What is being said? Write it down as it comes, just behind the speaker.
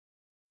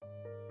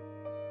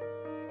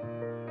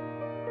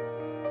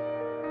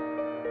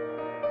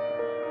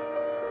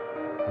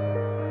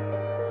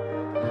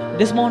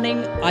This morning,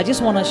 I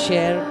just want to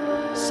share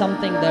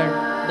something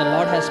that the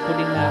Lord has put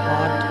in my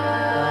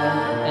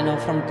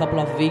heart, from a couple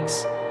of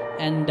weeks.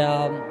 And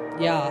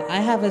I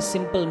have a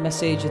simple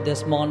message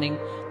this morning.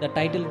 The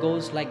title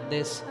goes like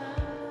this: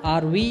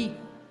 Are we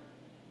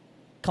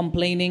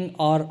complaining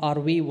or are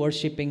we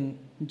worshiping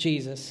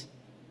Jesus?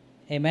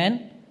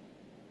 Amen?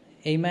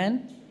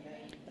 Amen?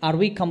 Are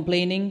we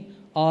complaining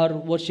or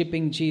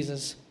worshiping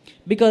Jesus?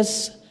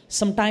 Because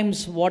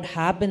sometimes what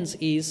happens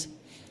is,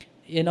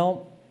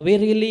 we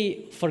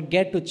really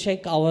forget to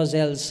check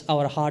ourselves,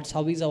 our hearts.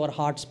 How is our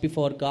hearts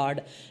before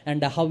God,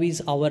 and how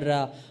is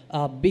our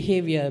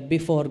behavior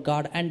before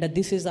God? And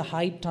this is the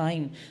high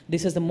time.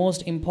 This is the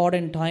most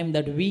important time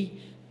that we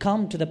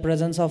come to the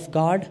presence of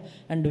God,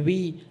 and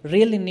we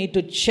really need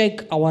to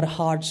check our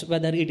hearts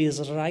whether it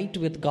is right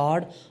with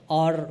God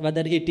or whether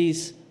it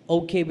is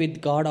okay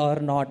with God or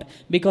not.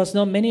 Because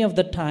many of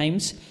the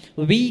times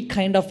we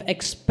kind of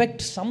expect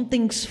some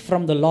things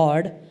from the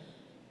Lord,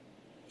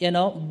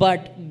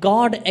 but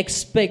God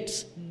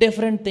expects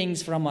different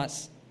things from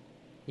us.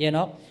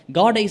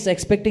 God is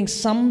expecting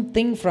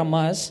something from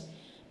us,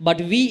 but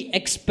we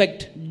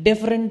expect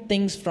different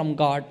things from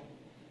God.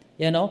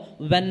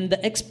 When the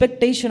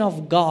expectation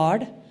of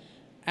God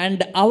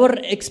and our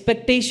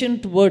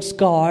expectation towards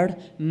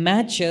God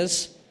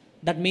matches,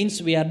 that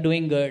means we are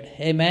doing good.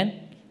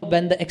 Amen.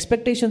 When the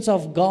expectations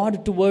of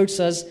God towards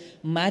us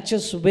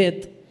matches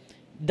with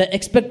the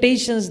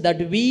expectations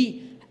that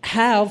we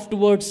have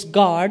towards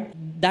God,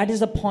 that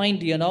is the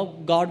point,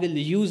 God will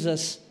use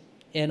us,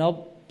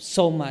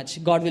 so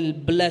much. God will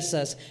bless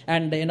us,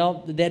 and,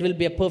 there will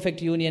be a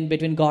perfect union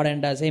between God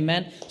and us.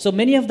 Amen. So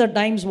many of the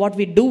times what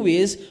we do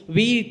is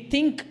we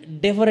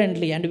think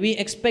differently and we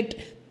expect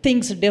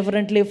things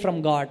differently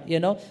from God.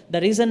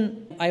 The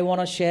reason I want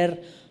to share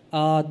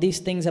these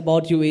things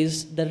about you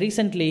is that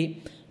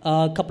recently,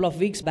 a couple of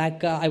weeks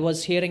back, I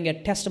was hearing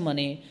a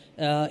testimony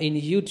in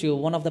YouTube.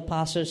 One of the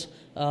pastors,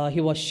 he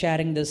was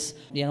sharing this,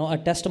 a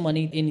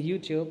testimony in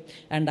YouTube,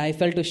 and I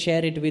felt to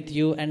share it with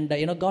you. And,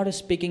 God is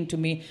speaking to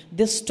me.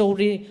 This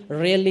story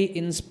really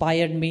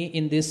inspired me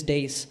in these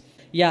days.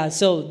 Yeah,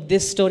 so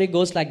this story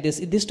goes like this.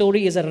 This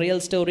story is a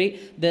real story.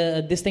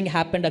 This thing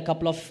happened a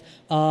couple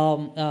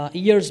of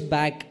years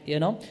back,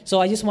 So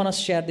I just want to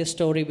share this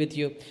story with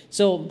you.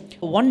 So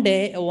one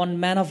day, one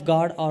man of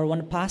God or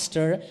one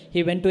pastor,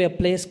 he went to a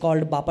place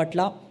called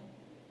Bapatla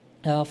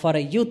for a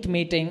youth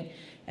meeting.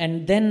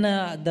 And then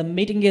the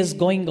meeting is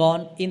going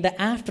on. In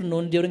the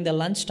afternoon, during the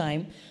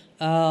lunchtime,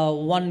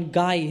 one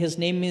guy, his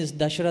name is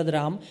Dasharad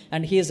Ram,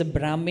 and he is a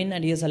Brahmin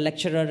and he is a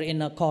lecturer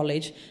in a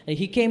college. And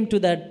he came to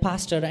that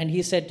pastor and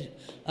he said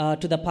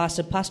to the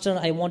pastor, "Pastor,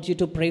 I want you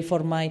to pray for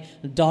my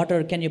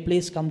daughter. Can you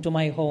please come to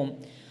my home?"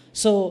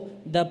 So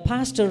the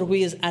pastor who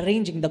is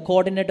arranging, the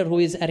coordinator who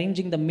is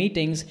arranging the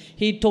meetings,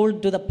 he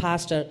told to the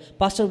pastor,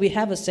 "Pastor, we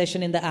have a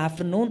session in the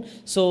afternoon,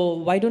 so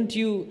why don't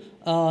you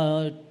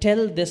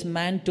tell this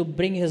man to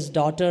bring his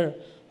daughter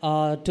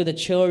to the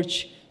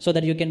church so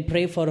that you can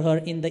pray for her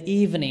in the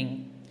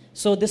evening."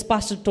 So this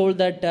pastor told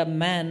that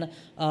man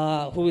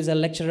who is a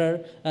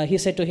lecturer, he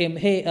said to him,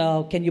 "Hey,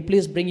 can you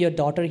please bring your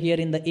daughter here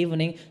in the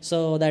evening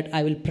so that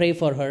I will pray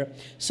for her?"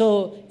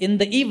 So in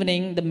the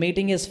evening, the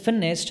meeting is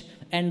finished.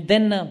 And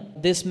then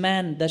this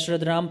man,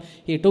 Dasharad Ram,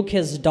 he took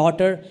his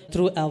daughter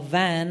through a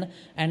van,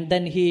 and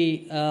then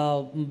he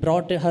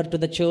brought her to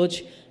the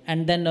church.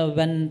 And then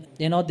when,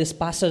 this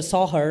pastor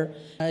saw her,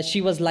 she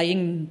was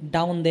lying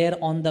down there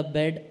on the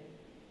bed.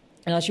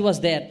 She was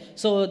there.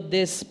 So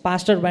this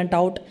pastor went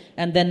out,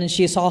 and then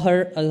he saw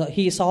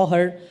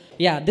her.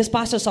 Yeah, this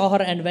pastor saw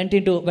her and went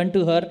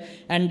to her,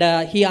 and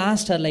he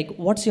asked her, like,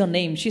 "What's your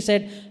name?" She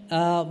said,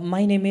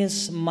 "My name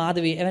is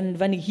Madhavi." And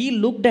when he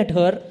looked at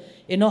her,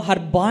 her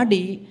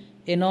body,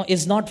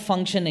 is not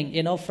functioning,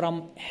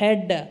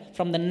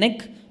 from the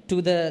neck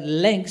to the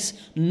legs,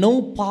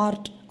 no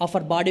part of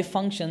her body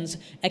functions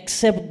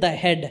except the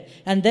head.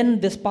 And then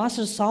this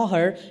pastor saw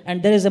her,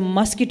 and there is a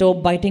mosquito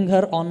biting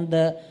her on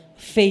the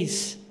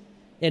face.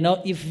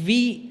 If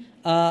we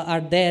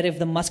are there, if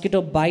the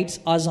mosquito bites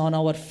us on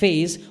our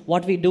face,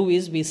 what we do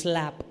is we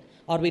slap,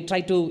 or we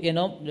try to,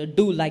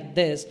 do like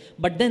this.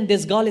 But then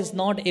this girl is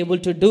not able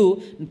to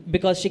do,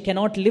 because she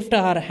cannot lift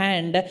her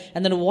hand.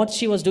 And then what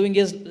she was doing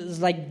is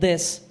like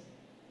this.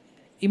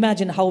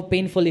 Imagine how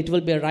painful it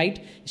will be, right?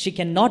 She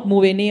cannot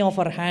move any of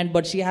her hand,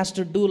 but she has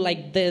to do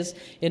like this,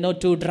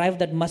 to drive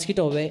that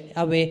mosquito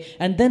away.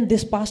 And then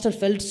this pastor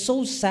felt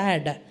so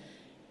sad.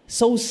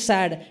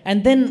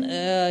 And then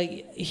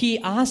he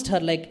asked her,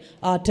 like,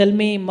 tell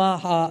me,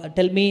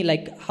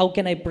 like, how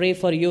can I pray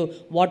for you?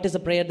 What is the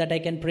prayer that I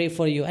can pray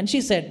for you? And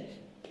she said,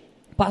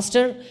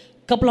 "Pastor,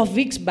 a couple of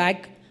weeks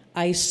back,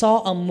 I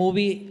saw a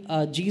movie,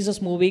 a Jesus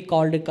movie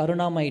called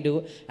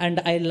Karunamaidu, and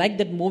I liked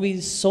that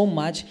movie so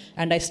much,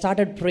 and I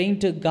started praying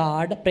to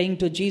God, praying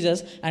to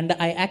Jesus, and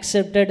I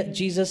accepted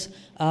Jesus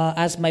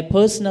as my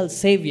personal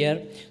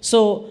savior.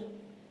 So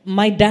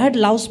my dad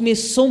loves me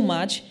so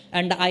much,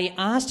 and I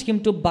asked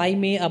him to buy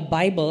me a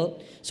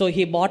Bible. So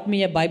he bought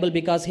me a Bible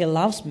because he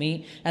loves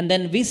me. And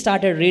then we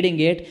started reading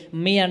it.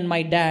 Me and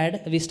my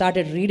dad, we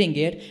started reading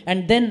it.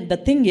 And then the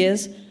thing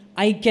is,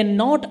 I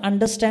cannot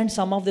understand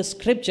some of the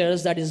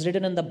scriptures that is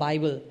written in the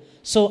Bible.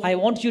 So I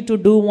want you to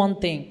do one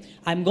thing.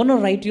 I'm going to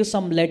write you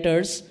some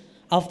letters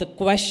of the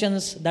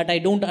questions that I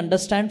don't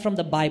understand from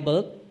the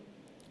Bible.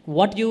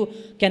 What you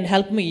can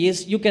help me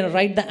is you can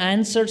write the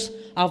answers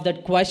of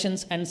that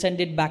questions and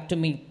send it back to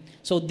me.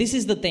 So this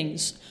is the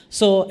things.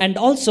 So, and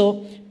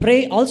also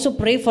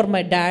pray for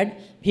my dad.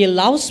 He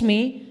loves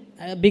me.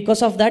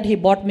 Because of that, he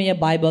bought me a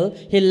Bible.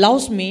 He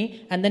loves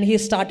me, and then he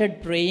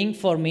started praying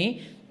for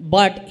me.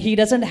 But he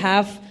doesn't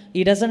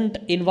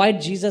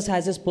invite Jesus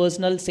as his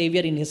personal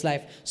savior in his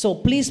life. So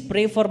please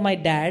pray for my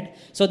dad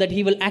so that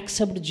he will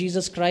accept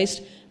Jesus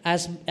Christ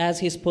as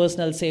his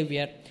personal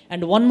savior.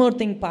 And one more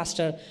thing,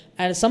 Pastor,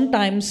 and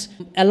sometimes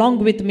along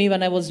with me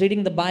when I was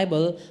reading the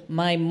Bible,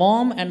 my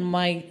mom and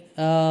my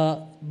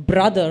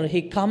brother,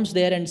 he comes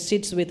there and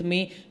sits with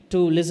me to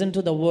listen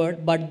to the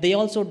word, but they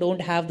also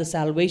don't have the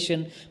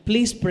salvation.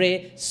 Please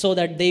pray so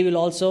that they will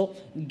also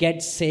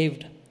get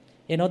saved.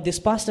 This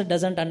pastor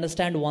doesn't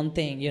understand one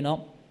thing,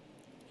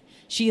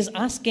 She is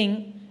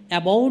asking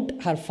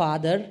about her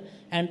father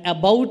and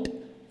about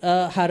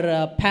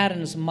her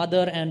parents,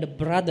 mother and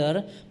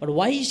brother, but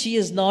why she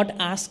is not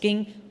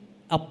asking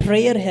a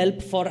prayer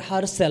help for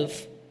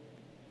herself?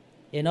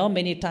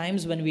 Many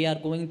times when we are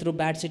going through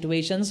bad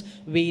situations,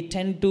 we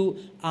tend to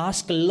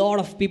ask a lot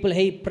of people,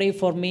 hey, pray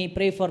for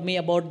me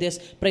about this,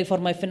 pray for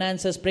my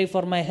finances, pray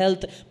for my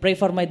health, pray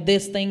for my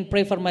this thing,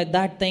 pray for my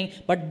that thing.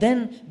 But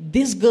then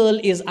this girl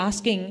is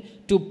asking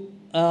to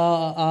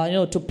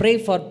pray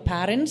for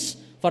parents,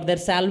 for their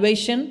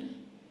salvation,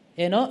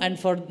 and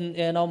for,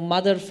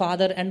 mother,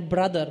 father, and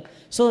brother.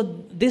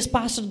 So this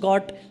pastor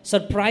got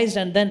surprised,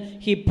 and then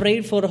he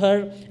prayed for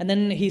her, and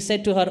then he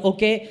said to her,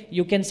 okay,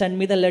 you can send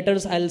me the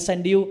letters, I'll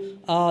send you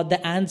the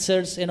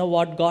answers,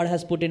 what God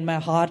has put in my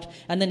heart.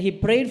 And then he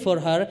prayed for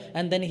her,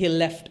 and then he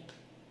left.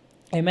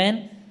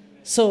 Amen.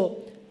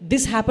 So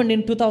this happened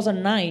in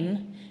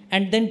 2009,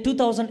 and then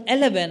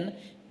 2011,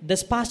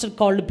 this pastor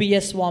called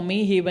P.S.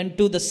 Swami, he went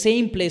to the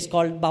same place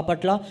called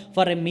Bapatla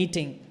for a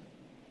meeting.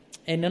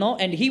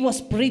 And he was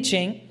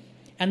preaching,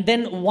 and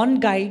then one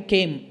guy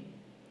came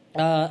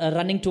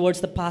running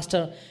towards the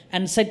pastor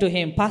and said to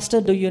him,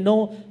 Pastor, do you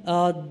know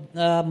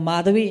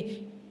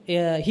Madhavi?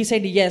 He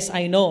said, yes,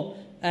 I know.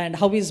 And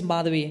how is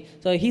Madhavi?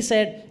 So he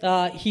said,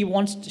 she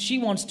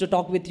wants to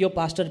talk with your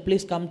pastor.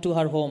 Please come to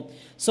her home.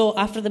 So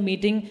after the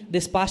meeting,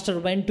 this pastor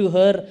went to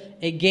her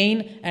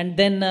again, and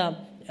then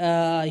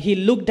he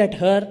looked at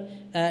her.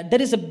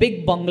 There is a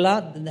big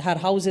bungalow. Her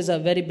house is a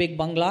very big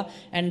bungalow.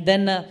 And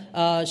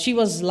then she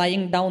was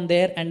lying down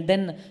there. And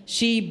then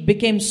she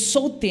became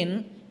so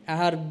thin.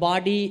 Her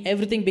body,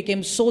 everything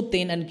became so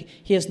thin. And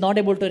he is not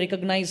able to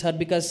recognize her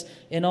because,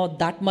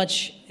 that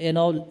much,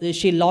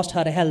 she lost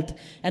her health.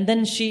 And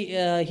then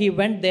he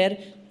went there.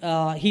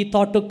 He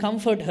thought to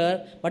comfort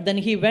her. But then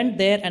he went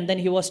there, and then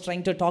he was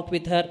trying to talk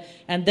with her.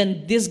 And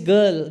then this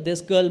girl,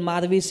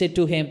 Madhavi, said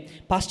to him,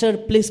 Pastor,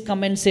 please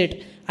come and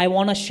sit. I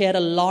want to share a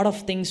lot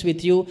of things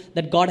with you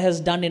that God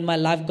has done in my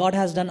life. God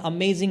has done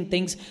amazing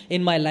things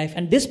in my life.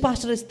 And this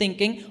pastor is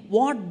thinking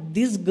what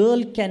this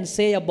girl can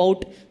say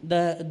about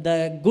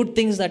the good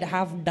things that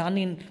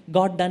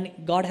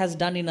God has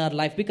done in her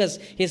life, because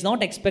he's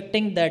not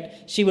expecting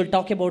that she will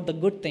talk about the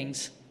good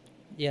things.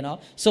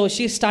 So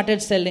she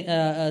started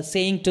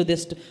saying to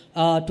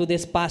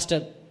this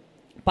pastor,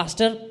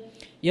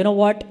 you know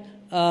what?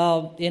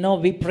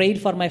 We prayed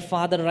for my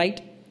father,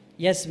 right?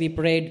 Yes, we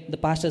prayed. The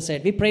pastor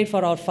said, we prayed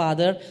for our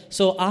father.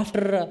 So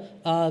after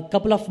a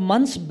couple of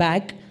months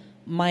back,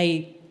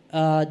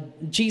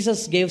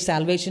 Jesus gave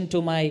salvation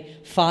to my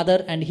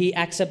father, and he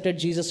accepted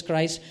Jesus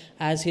Christ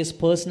as his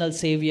personal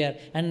savior.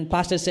 And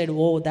pastor said,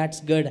 oh,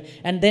 that's good.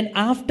 And then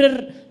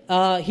after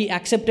he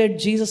accepted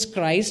Jesus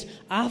Christ,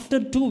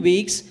 after 2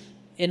 weeks,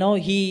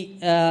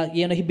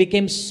 he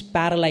became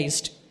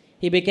paralyzed.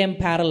 He became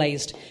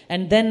paralyzed.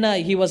 And then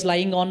he was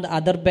lying on the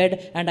other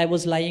bed, and I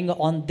was lying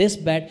on this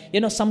bed.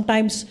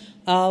 Sometimes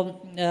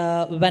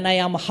when I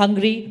am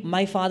hungry,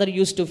 my father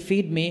used to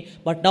feed me.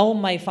 But now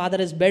my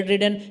father is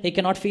bedridden. He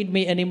cannot feed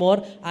me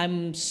anymore.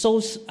 I'm so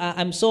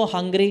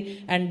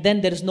hungry, and then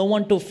there is no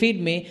one to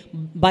feed me.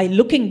 By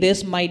looking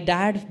this, my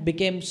dad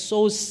became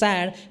so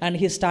sad, and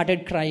he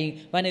started crying.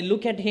 When I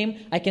look at him,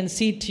 I can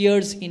see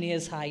tears in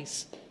his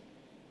eyes.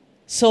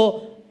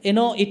 So,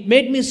 it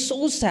made me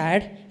so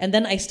sad. And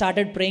then I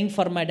started praying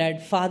for my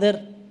dad.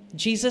 Father,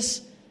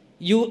 Jesus,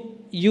 you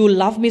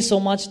love me so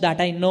much that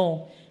I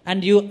know.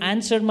 And you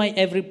answered my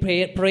every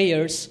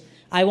prayers.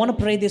 I want to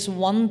pray this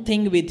one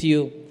thing with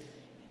you.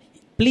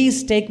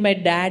 Please take my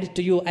dad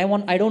to you.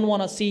 I don't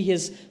want to see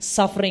his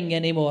suffering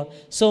anymore.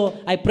 So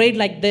I prayed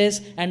like this.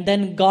 And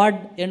then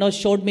God,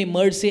 showed me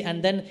mercy.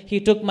 And then he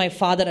took my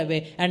father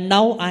away. And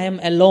now I am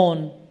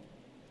alone.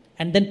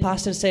 And then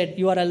pastor said,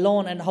 you are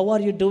alone, and how are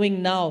you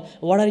doing now?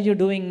 What are you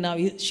doing now?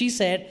 She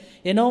said,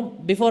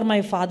 before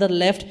my father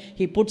left,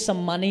 he put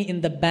some money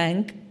in the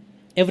bank.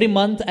 Every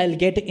month I'll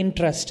get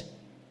interest.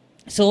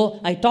 So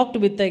I talked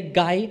with a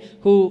guy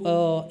who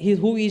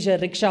is a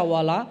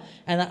rickshawala,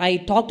 and I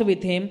talked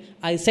with him.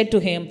 I said to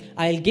him,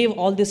 I'll give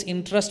all this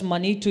interest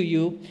money to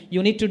you.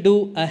 You need to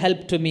do a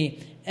help to me.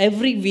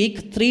 Every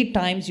week, 3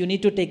 times, you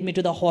need to take me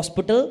to the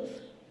hospital.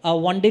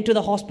 One day to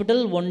the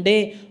hospital, one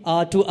day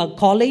to a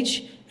college,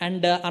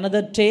 and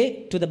another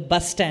day to the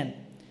bus stand.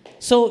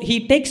 So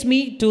he takes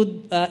me to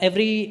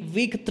every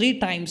week 3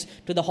 times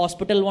to the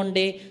hospital one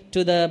day,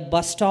 to the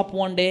bus stop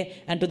one day,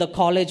 and to the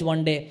college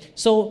one day.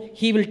 So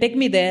he will take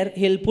me there.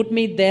 He'll put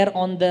me there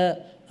on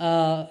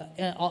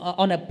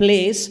a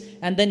place,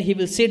 and then he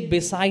will sit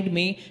beside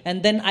me,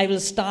 and then I will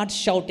start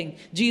shouting,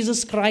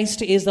 Jesus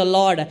Christ is the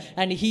Lord,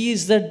 and he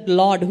is the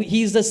Lord,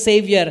 he is the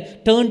Savior.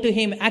 Turn to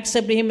him,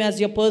 accept him as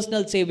your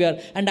personal Savior.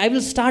 And I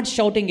will start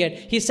shouting it.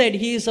 He said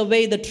he is the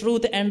way, the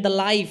truth, and the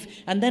life.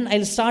 And then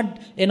I'll start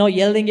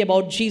yelling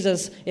about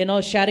Jesus,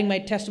 sharing my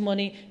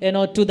testimony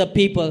to the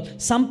people.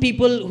 Some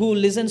people who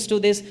listens to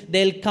this,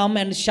 they'll come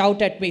and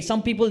shout at me.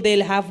 Some people,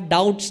 they'll have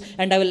doubts,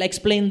 and I will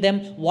explain them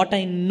what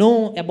I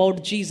know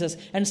about Jesus.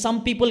 And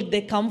some people,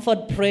 they come for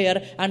prayer,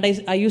 and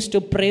I used to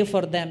pray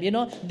for them.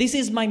 This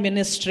is my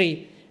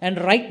ministry. And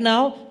right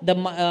now,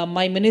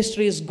 my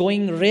ministry is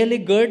going really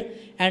good.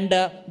 And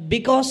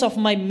because of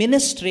my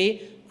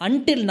ministry,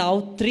 until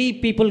now, 3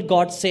 people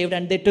got saved,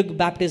 and they took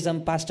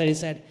baptism, pastor, he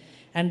said.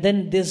 And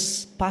then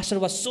this pastor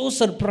was so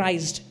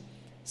surprised.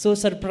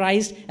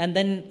 And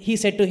then he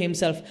said to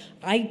himself,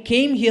 I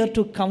came here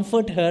to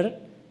comfort her,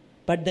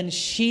 but then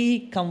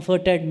she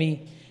comforted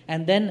me.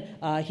 And then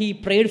he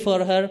prayed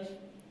for her,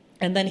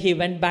 and then he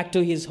went back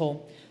to his home.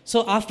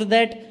 So after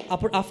that,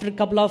 after a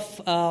couple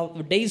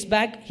of days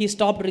back, he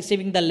stopped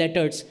receiving the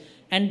letters.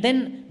 And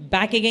then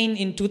back again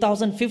in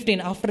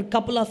 2015, after a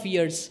couple of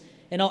years,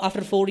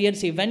 after 4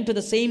 years, he went to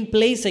the same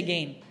place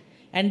again.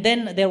 And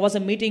then there was a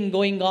meeting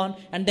going on.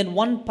 And then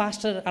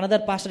another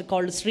pastor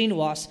called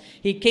Srinivas,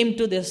 he came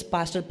to this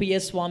pastor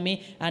P.S.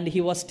 Swami, and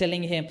he was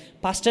telling him,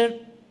 Pastor,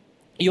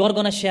 you are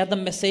going to share the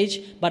message,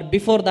 but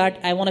before that,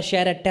 I want to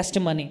share a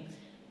testimony.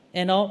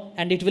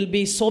 And it will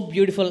be so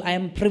beautiful. I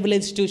am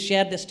privileged to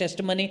share this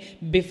testimony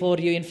before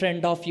you, in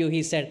front of you,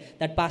 he said.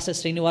 That Pastor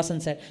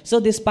Srinivasan said. So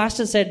this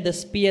pastor said,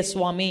 this P.S.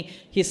 Swami,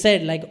 he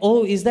said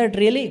oh, is that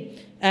really?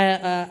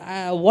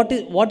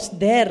 What's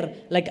there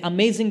like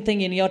amazing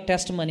thing in your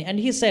testimony? And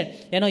he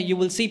said, you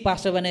will see,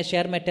 pastor, when I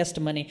share my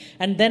testimony.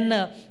 And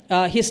then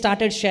he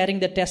started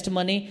sharing the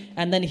testimony.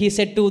 And then he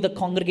said to the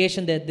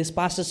congregation that this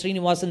Pastor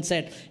Srinivasan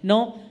said,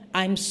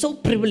 I'm so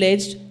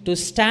privileged to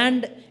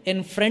stand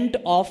in front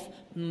of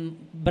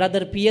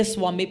Brother P.S.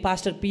 Swami,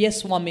 Pastor P.S.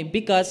 Swami,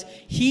 because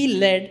he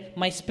led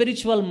my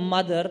spiritual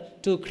mother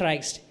to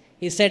Christ.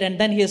 He said, and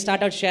then he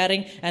started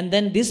sharing, and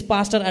then this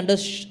pastor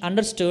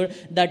understood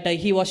that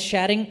he was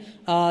sharing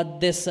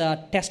this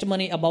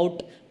testimony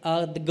about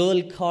the girl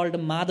called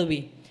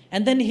Madhavi.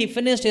 And then he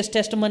finished his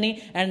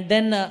testimony, and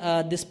then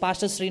this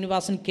Pastor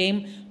Srinivasan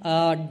came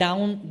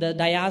down the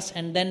dais,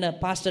 and then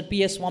Pastor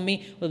P.S.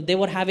 Swami, they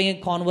were having a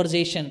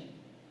conversation.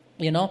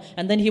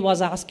 And then he was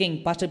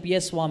asking Pastor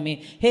P.S.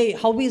 Swami, hey,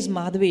 how is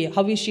Madhavi?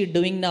 How is she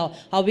doing now?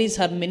 How is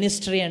her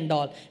ministry and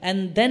all?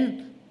 And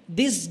then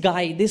this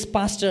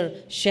pastor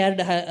shared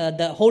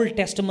the whole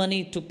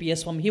testimony to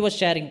P.S. Swami. He was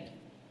sharing,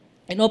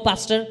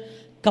 Pastor,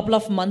 couple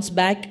of months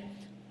back,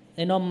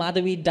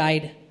 Madhavi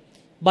died.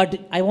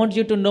 But I want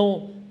you to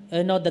know,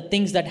 the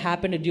things that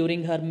happened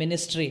during her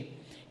ministry.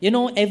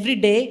 Every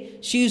day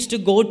she used to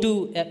go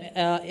to,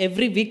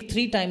 every week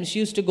 3 times she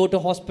used to go to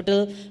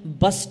hospital,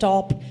 bus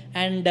stop,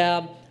 and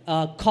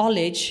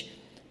college.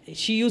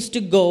 She used to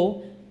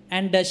go,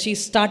 and she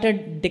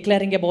started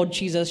declaring about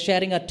Jesus,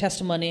 sharing her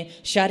testimony,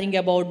 sharing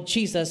about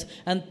Jesus.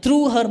 And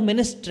through her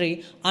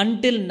ministry,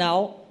 until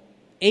now,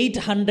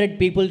 800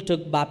 people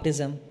took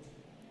baptism.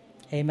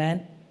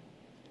 Amen.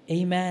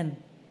 Amen.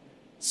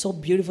 So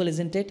beautiful,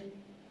 isn't it?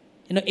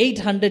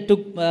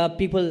 800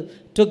 people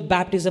took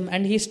baptism,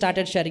 and he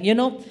started sharing.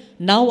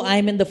 Now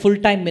I'm in the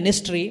full-time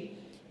ministry.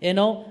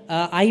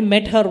 I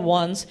met her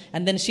once,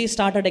 and then she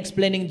started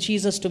explaining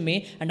Jesus to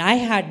me, and I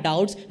had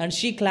doubts, and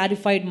she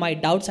clarified my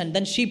doubts, and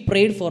then she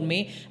prayed for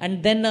me.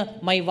 And then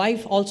my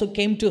wife also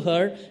came to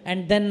her,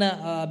 and then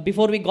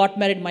before we got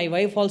married, my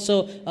wife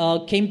also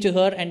came to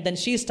her, and then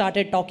she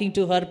started talking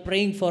to her,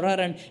 praying for her,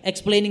 and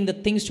explaining the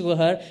things to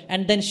her.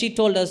 And then she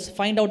told us,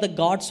 find out the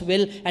God's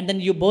will, and then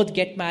you both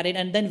get married.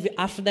 And then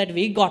after that,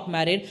 we got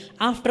married.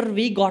 After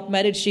we got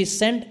married, she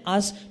sent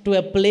us to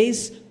a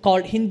place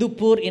called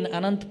Hindupur in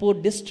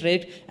Anantapur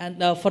district,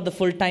 and for the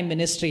full-time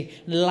ministry.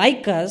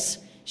 Like us,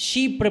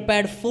 she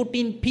prepared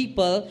 14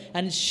 people,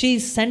 and she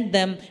sent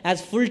them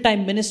as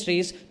full-time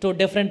ministries to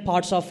different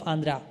parts of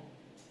Andhra.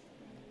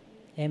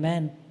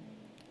 Amen.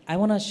 I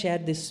want to share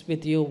this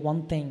with you,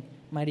 one thing,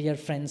 my dear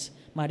friends,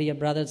 my dear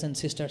brothers and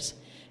sisters.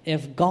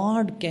 If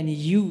God can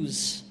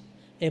use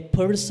a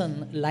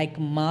person like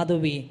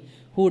Madhavi,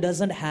 who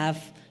doesn't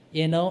have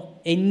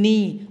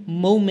any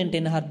movement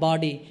in her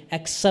body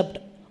except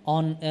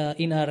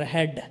in her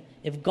head.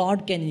 If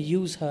God can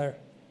use her,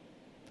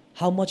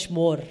 how much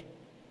more?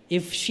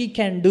 If she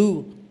can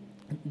do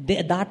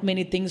that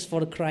many things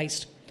for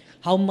Christ,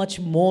 how much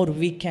more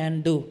we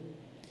can do?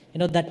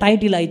 The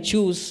title I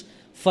choose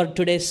for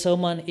today's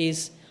sermon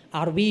is,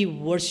 are we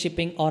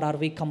worshiping or are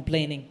we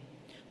complaining?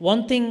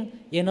 One thing,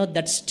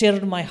 that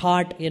stirred my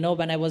heart,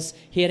 when I was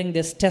hearing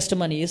this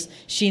testimony is,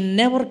 she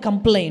never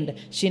complained.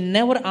 She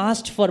never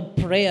asked for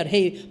prayer.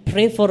 Hey,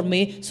 pray for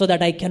me so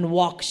that I can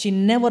walk. She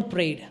never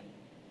prayed.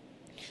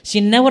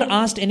 She never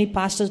asked any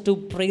pastors to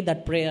pray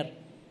that prayer.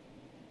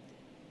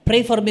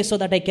 Pray for me so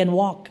that I can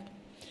walk.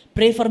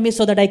 Pray for me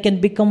so that I can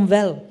become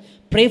well.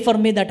 Pray for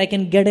me that I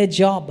can get a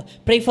job.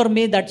 Pray for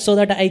me so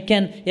that I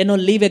can,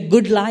 live a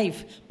good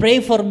life. Pray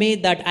for me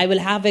that I will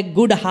have a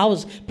good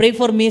house. Pray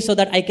for me so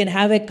that I can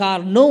have a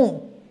car.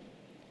 No.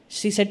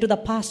 She said to the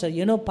pastor,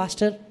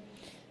 Pastor,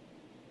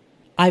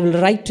 I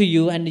will write to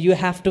you and you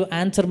have to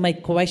answer my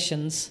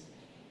questions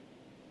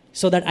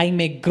so that I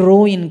may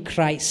grow in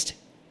Christ.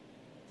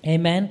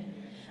 Amen.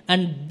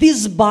 And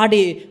this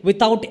body,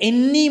 without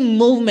any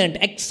movement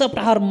except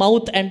her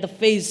mouth and the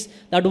face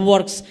that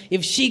works,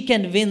 if she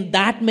can win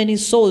that many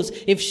souls,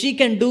 if she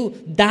can do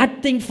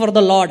that thing for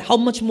the Lord, how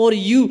much more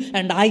you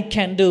and I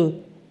can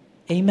do?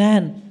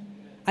 Amen.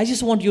 I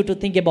just want you to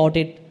think about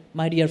it,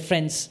 my dear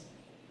friends.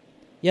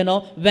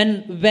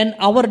 When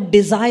our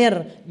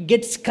desire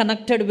gets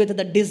connected with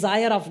the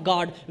desire of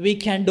God, we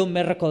can do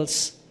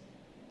miracles.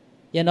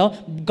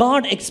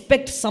 God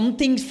expects some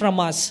things from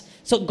us.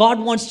 So God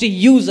wants to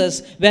use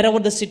us whatever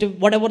the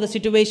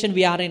situation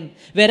we are in,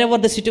 wherever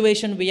the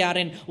situation we are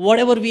in,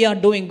 whatever we are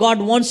doing, God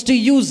wants to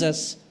use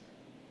us.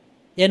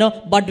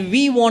 But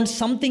we want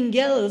something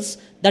else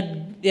that,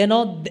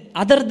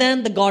 other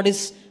than the God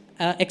is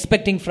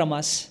expecting from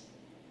us.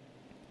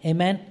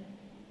 Amen.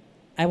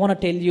 I want to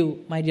tell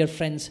you, my dear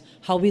friends,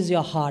 how is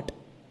your heart?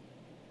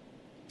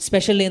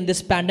 Especially in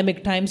this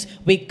pandemic times,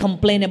 we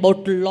complain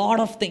about a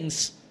lot of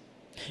things.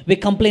 We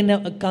complain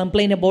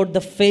about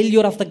the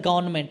failure of the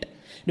government.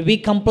 We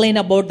complain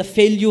about the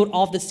failure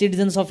of the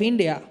citizens of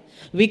India.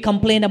 We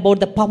complain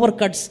about the power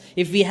cuts.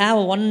 If we have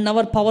 1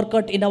 hour power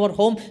cut in our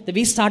home,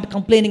 we start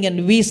complaining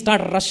and we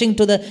start rushing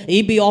to the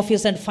EB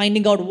office and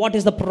finding out what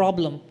is the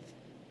problem.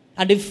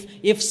 And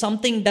if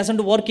something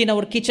doesn't work in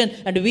our kitchen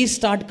and we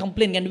start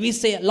complaining and we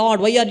say, Lord,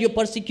 why are you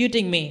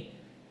persecuting me?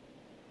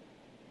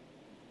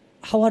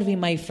 How are we,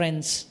 my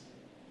friends?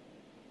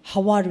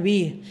 How are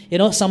we?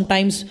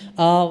 Sometimes,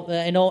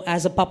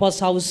 as a Papa's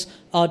House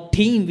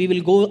team, we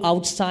will go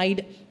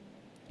outside,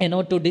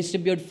 to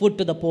distribute food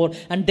to the poor.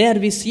 And there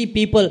we see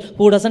people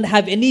who doesn't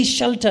have any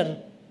shelter.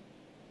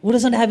 When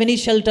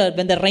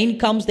the rain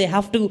comes, they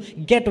have to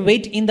get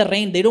wet in the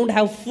rain. They don't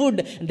have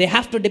food. They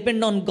have to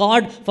depend on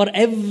God for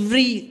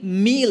every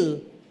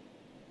meal.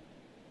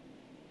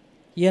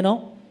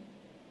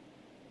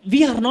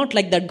 We are not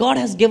like that. God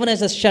has given us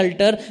a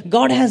shelter.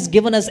 God has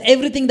given us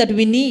everything that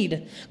we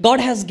need. God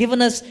has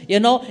given us,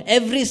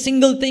 every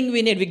single thing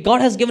we need. God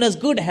has given us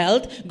good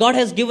health. God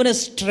has given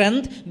us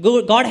strength.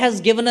 God has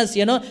given us,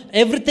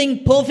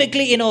 everything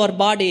perfectly in our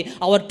body.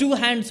 Our 2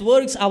 hands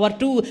works. Our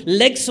 2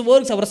 legs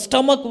works. Our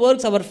stomach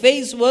works. Our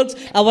face works.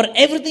 Our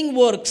everything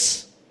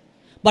works.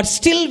 But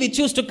still we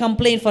choose to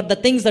complain for the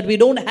things that we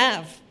don't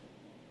have.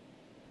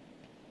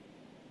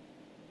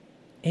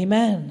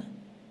 Amen.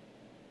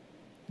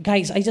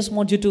 Guys, I just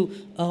want you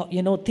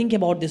to, think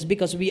about this,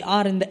 because we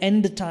are in the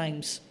end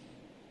times.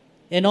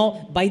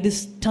 By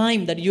this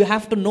time that you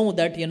have to know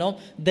that,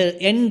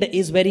 the end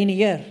is very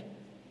near.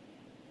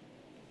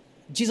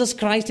 Jesus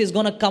Christ is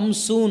going to come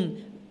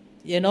soon,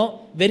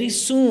 very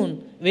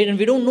soon.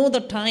 We don't know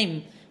the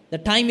time. The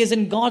time is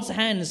in God's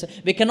hands.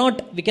 We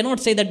cannot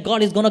say that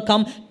God is going to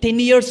come 10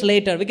 years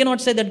later. We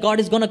cannot say that God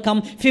is going to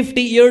come 50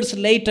 years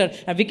later.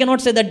 And we cannot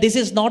say that this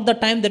is not the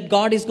time that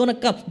God is going to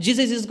come.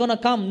 Jesus is going to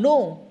come.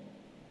 No.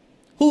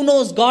 Who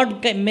knows,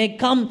 God may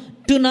come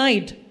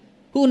tonight.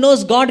 Who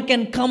knows, God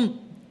can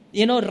come,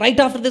 right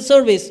after the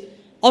service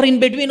or in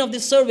between of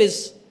this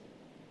service.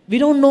 We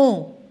don't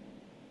know.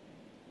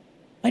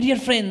 My dear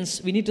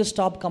friends, we need to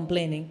stop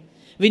complaining.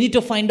 We need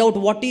to find out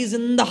what is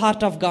in the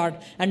heart of God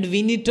and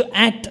we need to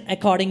act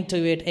according to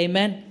it.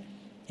 Amen.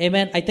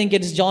 Amen. I think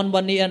it's John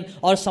Bunyan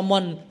or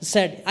someone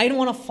said, I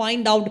want to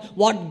find out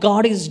what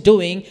God is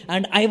doing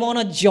and I want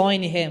to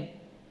join Him.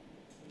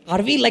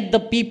 Are we like the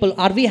people?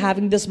 Are we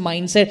having this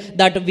mindset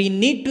that we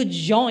need to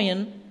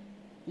join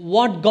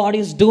what God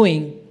is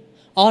doing?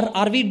 Or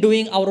are we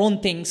doing our own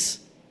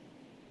things?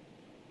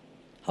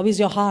 How is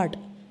your heart?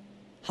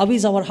 How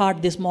is our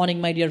heart this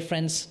morning, my dear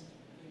friends?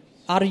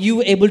 Are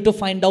you able to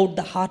find out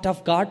the heart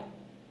of God?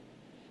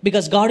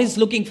 Because God is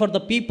looking for the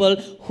people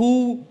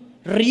who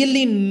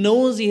really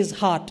knows His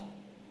heart.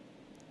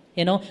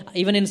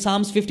 Even in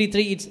Psalms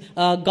 53,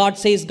 God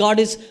says God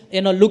is,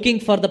 looking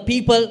for the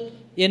people,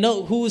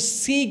 who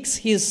seeks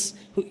His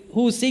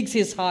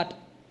heart.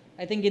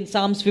 I think in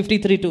Psalms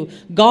 53 too.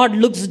 God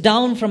looks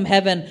down from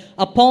heaven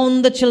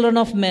upon the children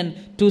of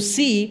men to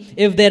see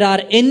if there are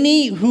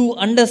any who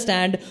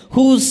understand,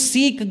 who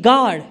seek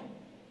God.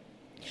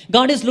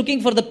 God is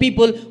looking for the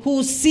people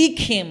who seek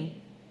Him,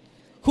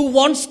 who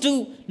wants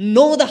to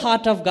know the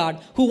heart of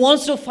God, who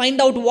wants to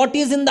find out what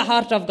is in the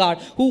heart of God,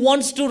 who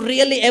wants to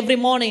really every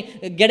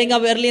morning, getting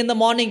up early in the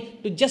morning,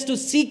 to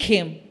seek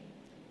Him,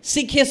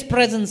 seek His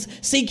presence,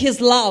 seek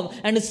His love,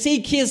 and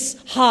seek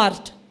His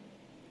heart.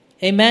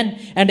 Amen.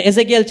 And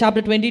Ezekiel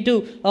chapter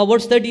 22,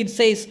 verse 13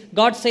 says,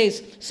 God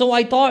says, so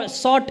I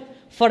sought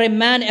for a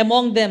man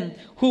among them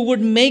who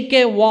would make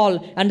a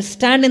wall and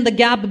stand in the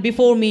gap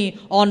before me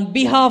on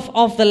behalf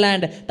of the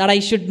land, that I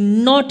should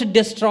not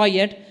destroy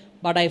it,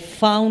 but I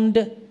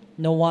found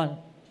no one.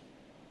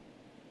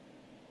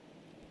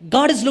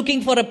 God is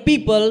looking for a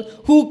people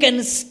who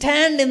can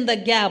stand in the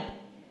gap.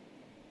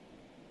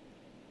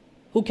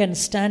 Who can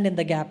stand in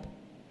the gap?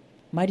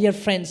 My dear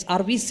friends,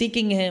 are we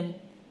seeking Him?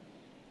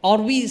 Or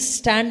we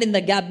stand in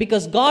the gap?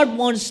 Because God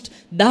wants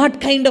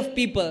that kind of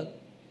people.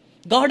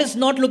 God is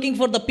not looking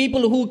for the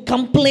people who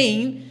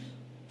complain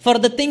for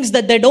the things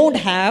that they don't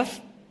have.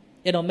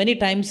 Many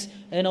times,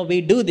 we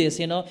do this.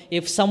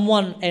 If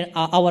someone,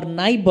 our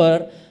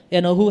neighbor,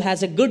 who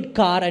has a good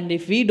car, and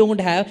if we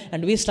don't have,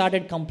 and we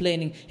started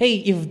complaining, hey,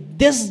 if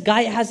this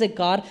guy has a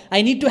car,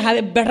 I need to have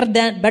a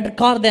better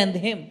car than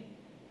him.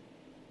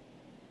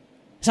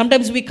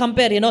 Sometimes we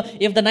compare,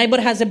 if the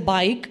neighbor has a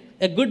bike,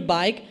 a good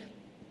bike,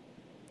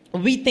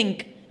 we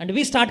think and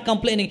we start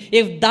complaining,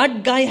 if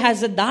that guy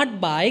has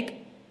that bike,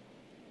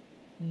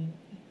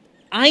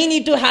 I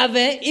need to have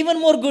a even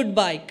more good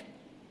bike.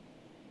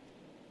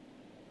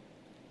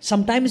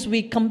 Sometimes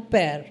we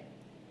compare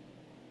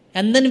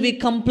and then we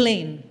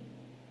complain.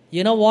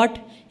 You know what?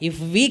 If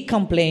we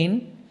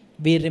complain,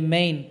 we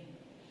remain.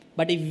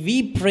 But if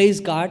we praise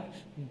God,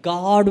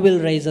 God will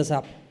raise us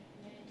up.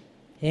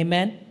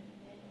 Amen.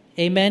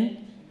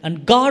 Amen.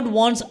 And God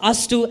wants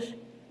us to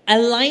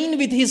align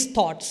with His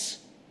thoughts.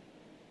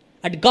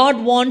 And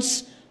God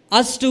wants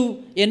us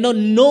to,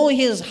 know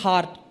His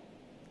heart.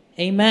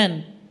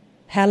 Amen.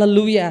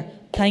 Hallelujah.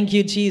 Thank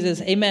you,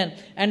 Jesus. Amen.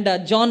 And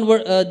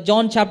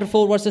John chapter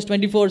 4 verses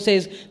 24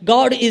 says,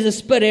 God is a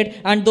spirit,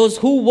 and those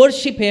who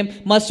worship Him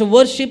must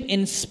worship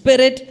in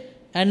spirit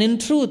and in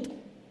truth.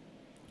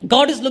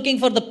 God is looking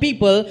for the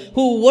people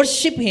who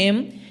worship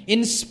Him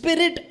in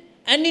spirit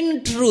and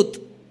in truth.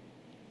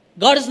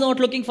 God is not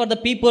looking for the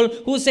people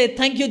who say,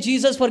 thank you,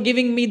 Jesus, for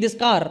giving me this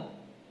car.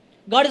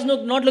 God is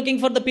not looking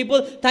for the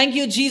people, thank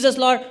you, Jesus,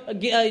 Lord,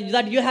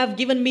 that you have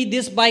given me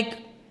this bike.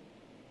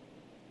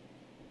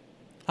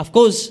 Of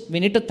course, we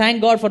need to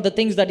thank God for the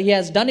things that He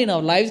has done in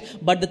our lives.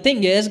 But the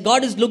thing is,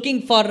 God is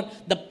looking for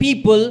the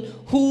people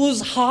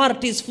whose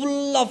heart is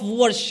full of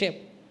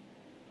worship,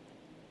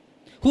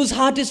 whose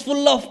heart is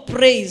full of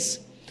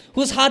praise,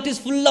 whose heart is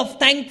full of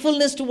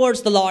thankfulness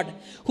towards the Lord,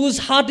 whose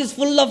heart is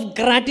full of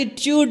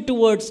gratitude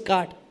towards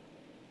God.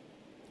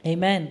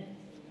 Amen.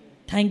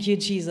 Thank you,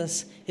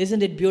 Jesus.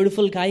 Isn't it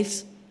beautiful,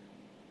 guys?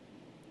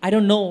 I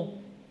don't know.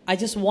 I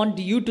just want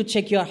you to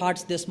check your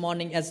hearts this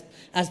morning as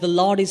the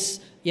Lord is,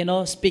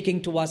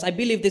 speaking to us. I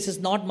believe this is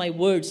not my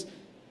words.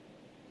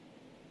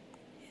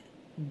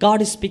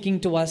 God is speaking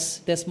to us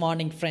this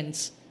morning,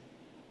 friends.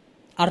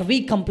 Are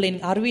we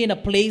complaining? Are we in a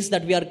place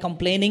that we are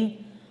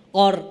complaining?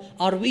 Or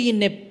are we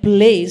in a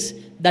place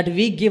that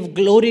we give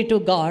glory to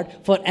God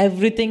for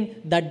everything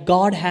that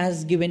God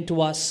has given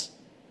to us?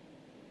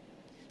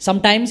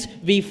 Sometimes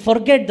we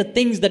forget the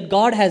things that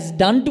God has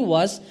done to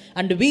us,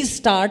 and we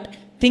start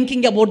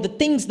thinking about the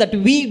things that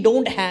we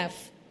don't have.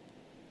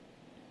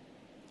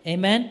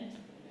 Amen?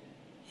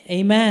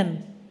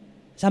 Amen.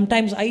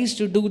 Sometimes I used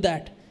to do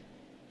that.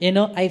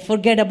 I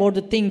forget about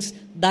the things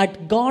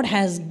that God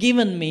has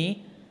given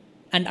me,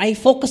 and I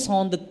focus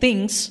on the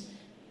things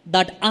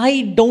that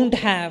I don't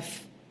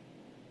have.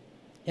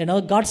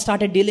 God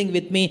started dealing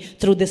with me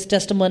through this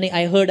testimony.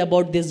 I heard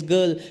about this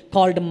girl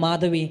called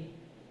Madhavi.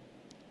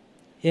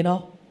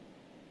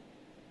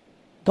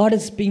 God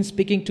has been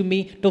speaking to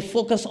me to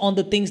focus on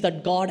the things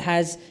that God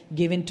has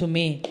given to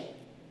me.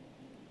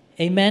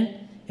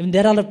 Amen. And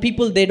there are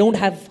people, they don't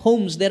have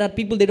homes. There are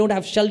people, they don't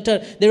have shelter.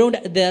 They don't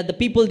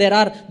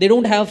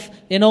have,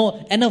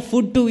 enough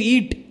food to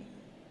eat.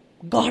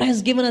 God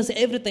has given us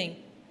everything.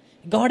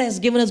 God has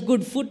given us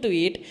good food to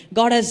eat.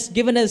 God has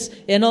given us,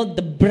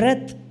 the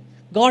breath.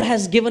 God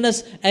has given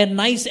us a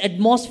nice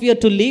atmosphere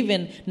to live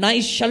in,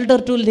 nice shelter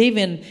to live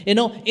in.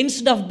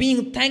 Instead of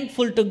being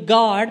thankful to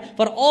God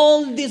for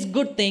all these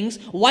good things,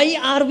 why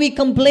are we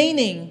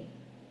complaining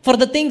for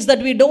the things that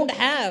we don't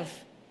have?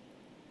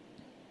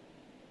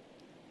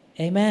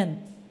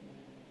 Amen.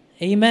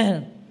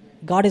 Amen.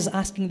 God is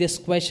asking this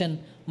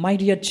question, my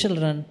dear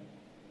children,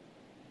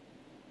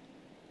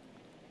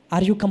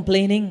 are you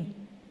complaining?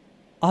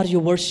 Are you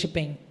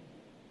worshiping?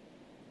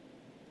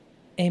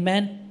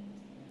 Amen.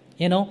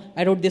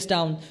 I wrote this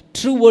down.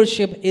 True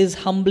worship is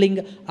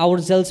humbling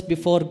ourselves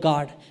before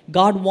God.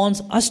 God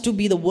wants us to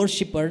be the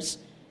worshipers,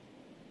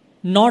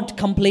 not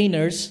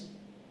complainers.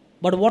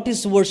 But what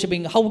is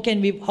worshiping? How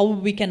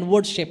we can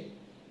worship?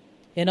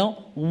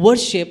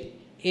 Worship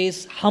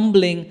is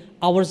humbling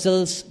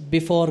ourselves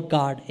before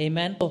God.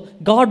 Amen. So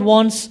God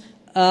wants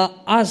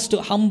us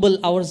to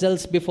humble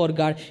ourselves before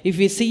God. If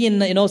we see in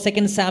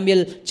 2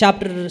 Samuel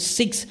chapter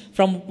 6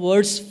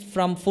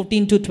 from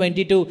 14 to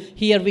 22,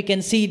 here we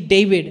can see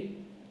David.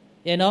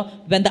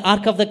 When the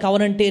Ark of the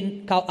Covenant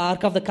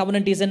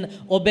is in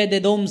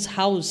Obed-Edom's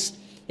house.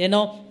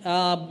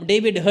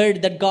 David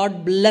heard that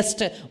God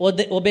blessed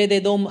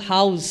Obed-Edom's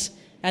house.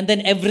 And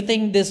then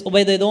everything this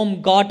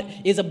Obed-Edom got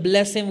is a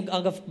blessing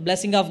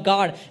of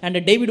God.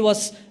 And David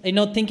was,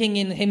 thinking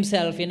in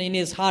himself, in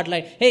his heart,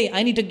 like, hey,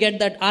 I need to get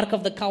that Ark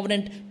of the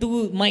Covenant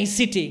to my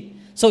city.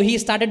 So he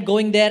started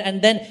going there,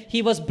 and then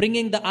he was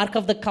bringing the Ark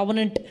of the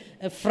Covenant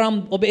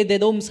from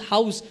Obed-Edom's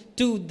house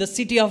to the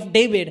city of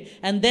David.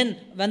 And then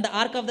when the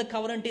Ark of the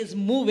Covenant is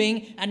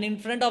moving, and in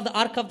front of the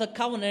Ark of the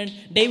Covenant,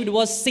 David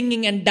was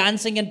singing and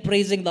dancing and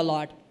praising the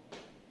Lord.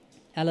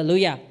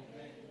 Hallelujah.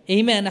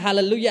 Amen.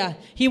 Hallelujah.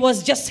 He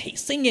was just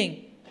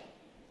singing.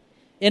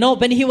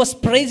 When he was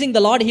praising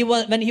the Lord,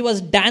 when he was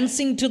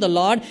dancing to the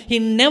Lord, he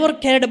never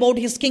cared about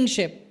his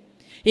kingship.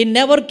 He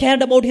never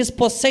cared about his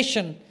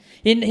possession.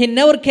 He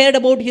never cared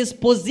about his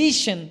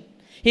position.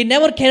 He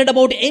never cared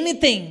about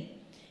anything.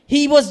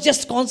 He was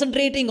just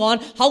concentrating on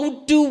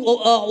how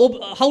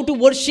to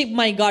worship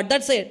my God.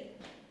 That's it.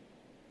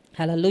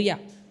 Hallelujah.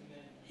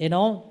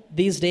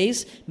 These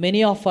days,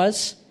 many of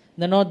us,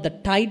 the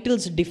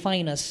titles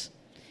define us.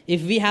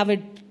 If we have a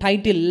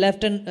title,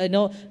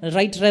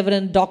 Right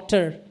Reverend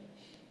Doctor,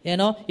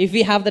 if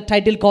we have the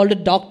title called a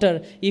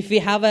doctor, if we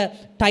have a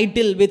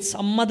title with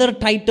some other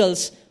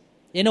titles,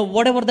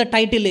 whatever the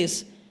title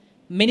is,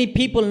 many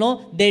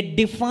people they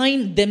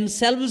define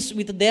themselves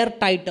with their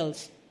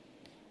titles.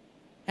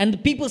 And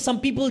some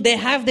people, they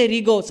have their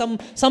ego.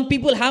 Some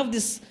people have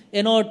this,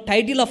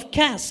 title of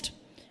caste.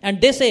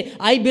 And they say,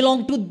 I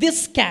belong to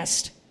this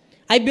caste.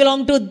 I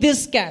belong to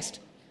this caste.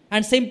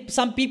 And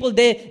some people,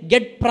 they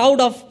get proud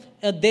of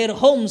their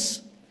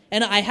homes.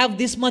 And I have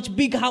this much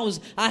big house.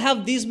 I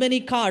have these many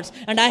cars.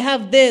 And I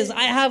have this.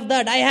 I have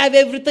that. I have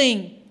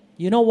everything.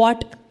 You know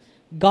what?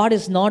 God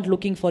is not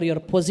looking for your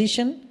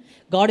position.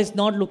 God is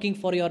not looking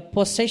for your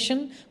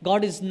possession.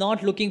 God is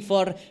not looking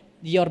for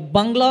your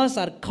bungalows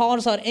or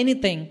cars or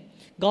anything.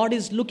 God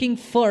is looking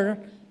for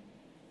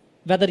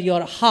whether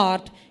your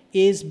heart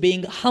is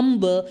being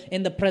humble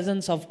in the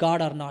presence of God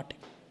or not.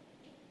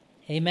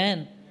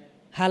 Amen.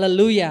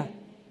 Hallelujah.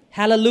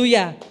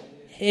 Hallelujah.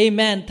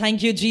 Amen.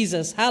 Thank you,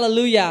 Jesus.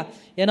 Hallelujah.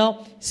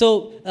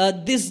 So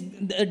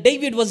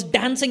David was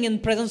dancing in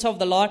presence of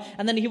the Lord,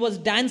 and then he was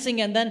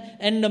dancing,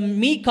 and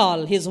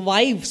Michal, his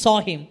wife, saw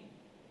him.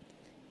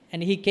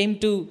 And she came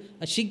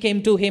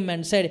to him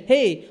and said,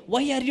 hey,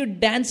 why are you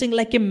dancing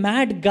like a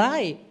mad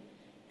guy?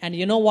 And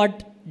you know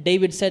what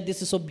David said?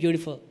 This is so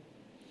beautiful.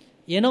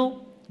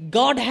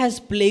 God has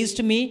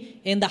placed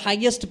me in the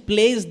highest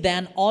place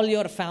than all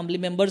your family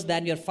members,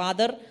 than your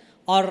father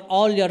or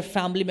all your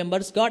family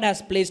members. God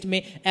has placed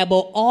me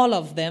above all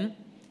of them.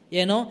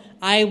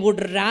 I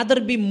would rather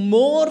be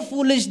more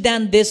foolish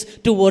than this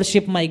to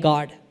worship my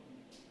God.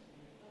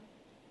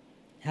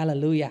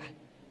 Hallelujah.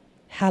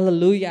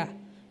 Hallelujah.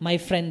 My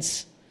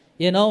friends,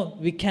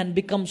 we can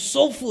become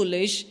so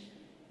foolish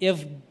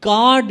if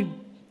God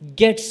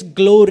gets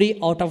glory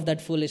out of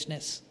that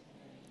foolishness.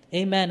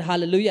 Amen.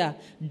 Hallelujah.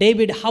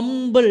 David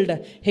humbled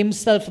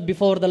himself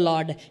before the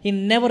Lord. He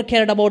never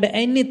cared about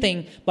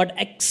anything but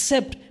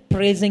except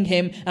praising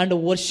him and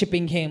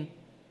worshiping him.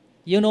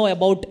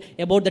 About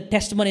the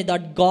testimony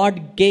that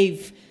God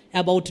gave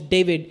about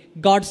David.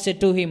 God said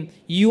to him,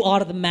 you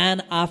are the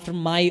man after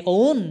my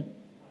own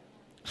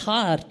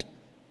heart.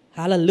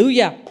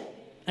 Hallelujah.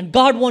 And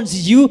God wants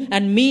you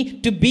and me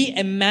to be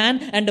a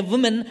man and a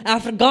woman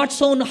after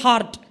God's own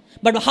heart.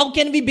 But how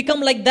can we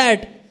become like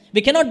that?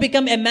 We cannot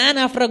become a man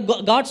after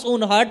God's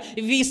own heart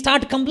if we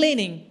start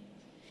complaining.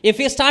 If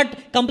we start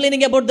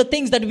complaining about the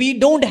things that we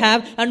don't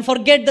have and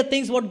forget the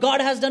things what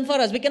God has done for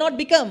us, we cannot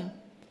become.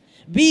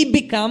 We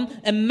become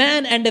a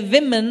man and a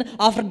woman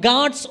after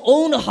God's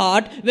own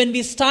heart when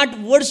we start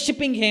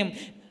worshiping Him.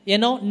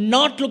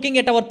 Not looking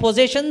at our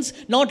possessions,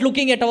 not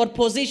looking at our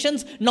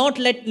positions, not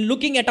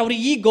looking at our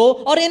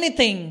ego or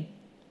anything.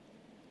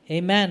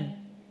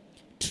 Amen.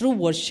 True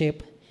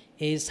worship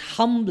is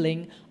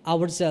humbling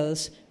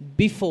ourselves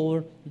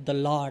before the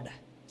Lord.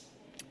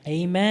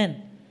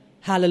 Amen.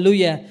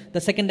 Hallelujah.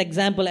 The second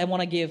example I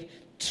want to give.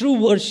 True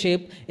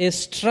worship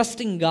is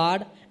trusting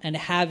God and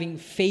having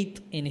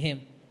faith in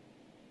Him.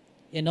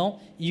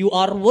 You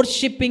are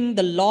worshiping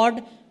the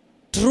Lord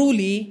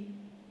truly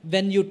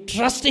when you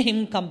trust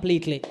Him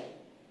completely.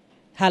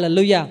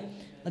 Hallelujah.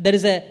 There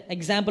is an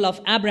example of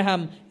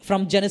Abraham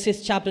from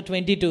Genesis chapter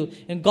 22.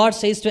 And God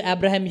says to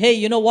Abraham, hey,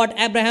 you know what,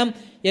 Abraham?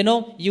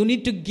 You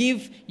need to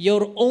give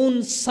your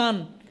own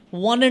son,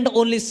 one and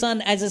only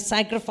son, as a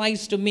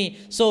sacrifice to me.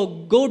 So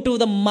go to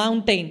the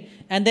mountain,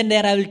 and then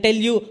there I will tell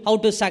you how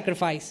to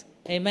sacrifice.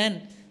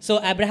 Amen.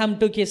 So Abraham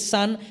took his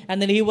son,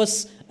 and then he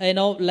was,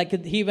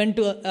 he went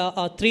to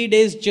a 3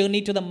 days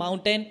journey to the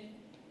mountain.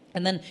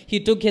 And then he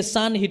took his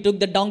son, he took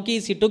the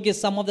donkeys, he took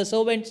some of the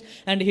servants,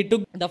 and he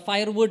took the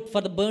firewood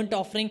for the burnt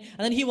offering,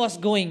 and then he was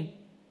going.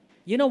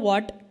 You know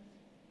what?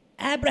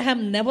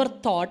 Abraham never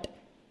thought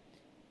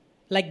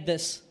like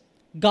this.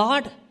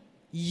 God,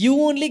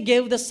 you only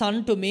gave the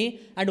son to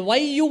me, and why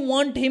you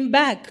want him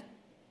back?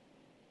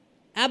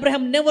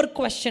 Abraham never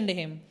questioned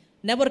him,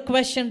 never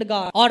questioned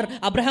God. Or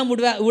Abraham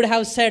would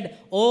have said,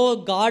 oh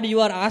God, you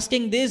are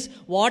asking this.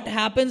 What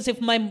happens if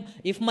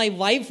my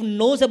wife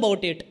knows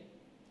about it?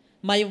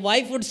 My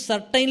wife would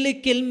certainly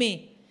kill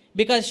me,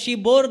 because she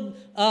gave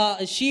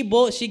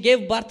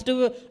birth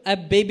to a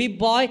baby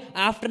boy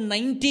after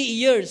 90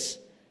 years.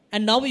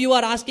 And now you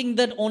are asking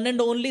that one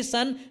and only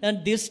son,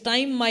 and this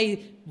time my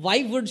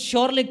wife would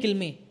surely kill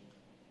me.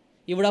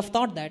 You would have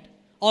thought that.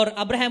 Or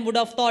Abraham would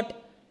have thought,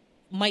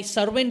 my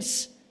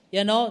servants,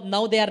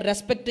 now they are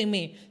respecting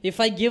me. If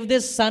I give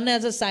this son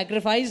as a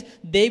sacrifice,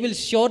 they will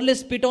surely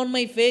spit on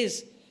my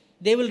face.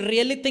 They will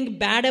really think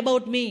bad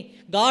about me.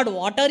 God,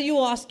 what are you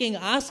asking?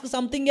 Ask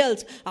something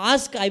else.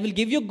 Ask, I will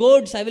give you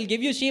goats, I will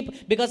give you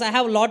sheep, because I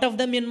have a lot of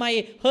them in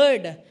my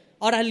herd.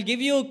 Or I'll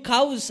give you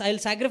cows, I'll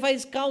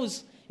sacrifice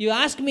cows. You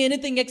ask me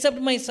anything except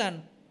my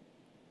son.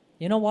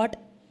 You know what?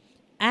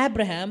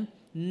 Abraham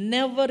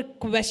never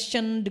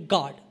questioned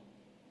God.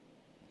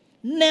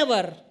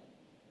 Never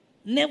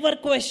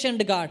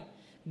questioned God.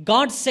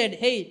 God said,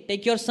 hey,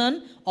 take your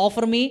son,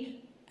 offer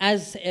me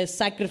as a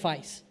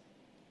sacrifice.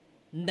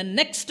 The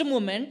next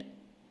moment,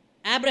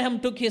 Abraham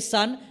took his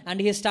son and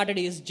he started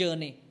his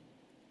journey.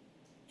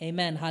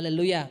 Amen.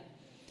 Hallelujah.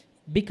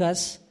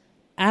 Because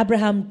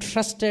Abraham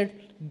trusted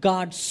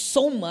God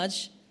so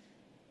much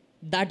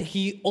that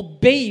he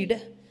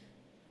obeyed,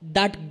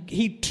 that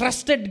he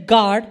trusted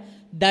God,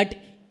 that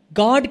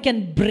God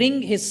can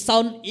bring his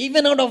son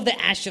even out of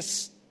the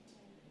ashes.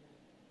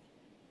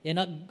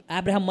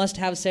 Abraham must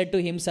have said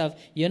to himself,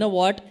 you know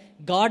what?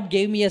 God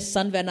gave me a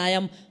son when I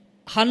am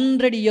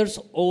 100 years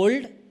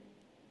old.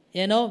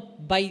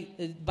 By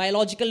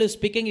biologically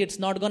speaking, it's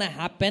not going to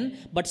happen.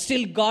 But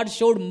still, God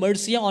showed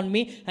mercy on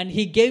me, and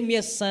he gave me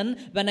a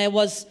son when I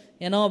was,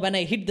 when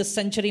I hit the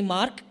century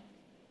mark.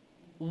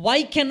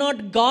 Why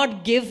cannot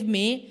God give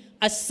me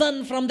a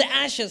son from the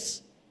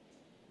ashes?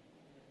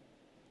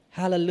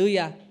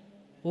 Hallelujah.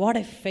 What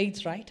a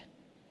faith, right?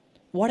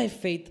 What a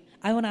faith.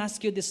 I want to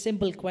ask you this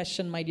simple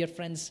question, my dear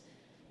friends.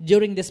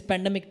 During this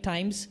pandemic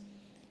times,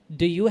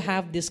 do you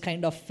have this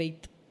kind of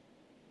faith?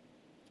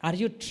 Are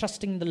you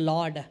trusting the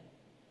Lord?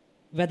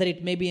 Whether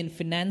it may be in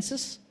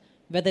finances,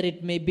 whether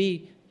it may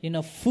be,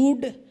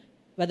 food,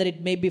 whether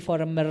it may be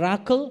for a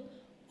miracle,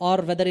 or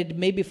whether it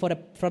may be for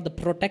the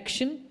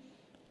protection,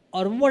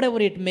 or whatever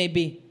it may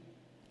be.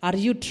 Are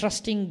you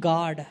trusting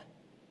God?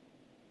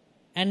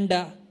 And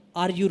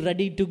are you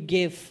ready to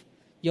give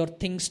your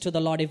things to the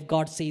Lord if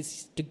God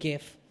says to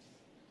give?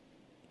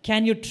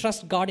 Can you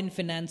trust God in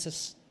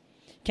finances?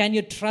 Can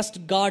you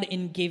trust God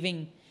in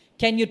giving?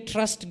 Can you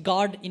trust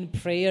God in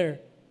prayer?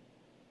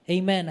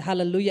 Amen.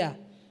 Hallelujah.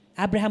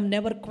 Abraham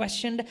never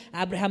questioned.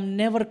 Abraham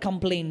never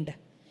complained.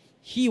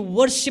 He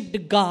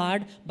worshipped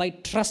God by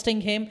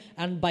trusting him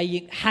and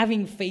by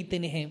having faith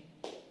in him.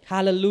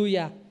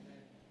 Hallelujah.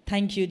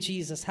 Thank you,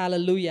 Jesus.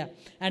 Hallelujah.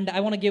 And I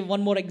want to give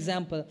one more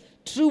example.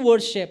 True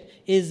worship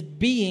is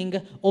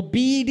being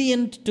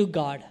obedient to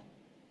God.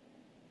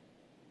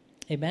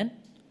 Amen.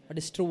 What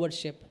is true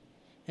worship?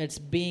 It's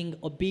being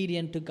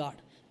obedient to God.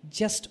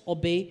 Just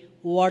obey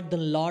what the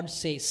Lord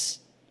says.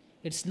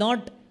 It's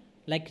not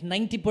like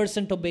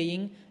 90%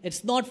 obeying.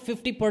 It's not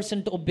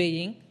 50%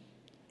 obeying.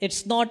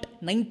 It's not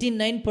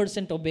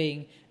 99%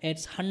 obeying.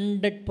 It's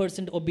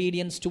 100%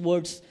 obedience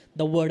towards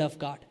the word of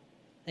God.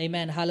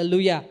 Amen.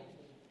 Hallelujah.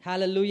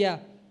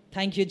 Hallelujah.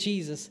 Thank you,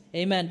 Jesus.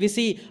 Amen. We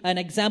see an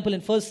example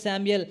in 1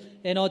 Samuel,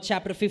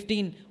 chapter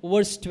 15,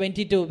 verse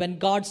 22, when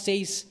God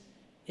says,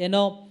 when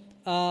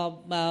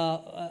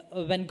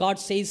God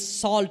says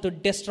Saul to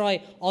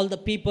destroy all the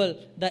people,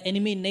 the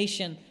enemy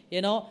nation,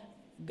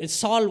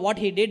 Saul, what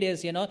he did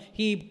is,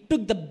 he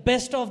took the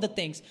best of the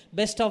things,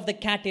 best of the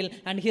cattle,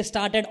 and he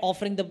started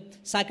offering the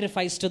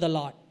sacrifice to the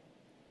Lord.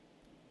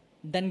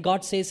 Then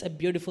God says a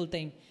beautiful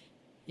thing,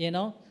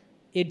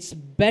 it's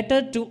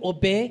better to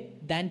obey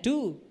than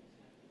to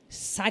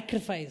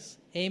sacrifice.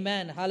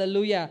 Amen.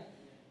 Hallelujah.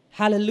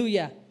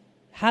 Hallelujah.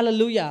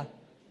 Hallelujah.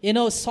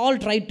 Saul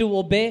tried to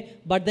obey,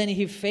 but then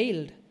he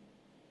failed.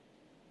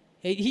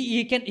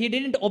 He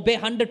didn't obey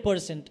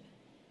 100%.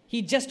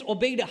 He just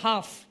obeyed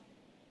half.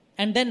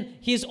 And then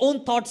his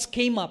own thoughts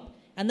came up.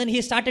 And then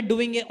he started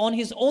doing it on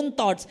his own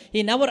thoughts.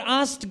 He never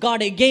asked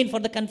God again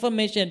for the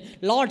confirmation.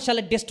 Lord, shall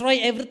I destroy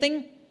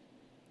everything?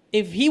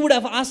 If he would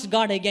have asked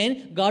God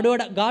again, God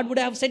would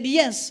have said,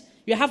 yes,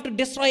 you have to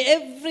destroy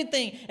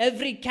everything,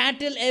 every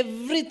cattle,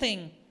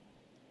 everything.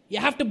 You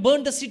have to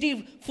burn the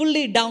city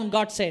fully down,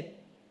 God said.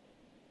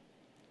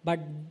 But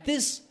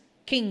this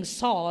King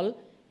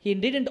Saul, he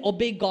didn't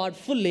obey God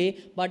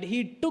fully, but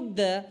he took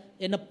the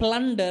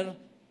plunder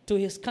to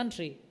his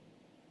country.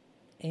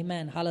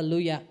 Amen.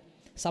 Hallelujah.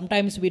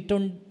 Sometimes we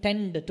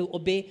tend to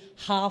obey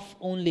half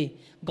only.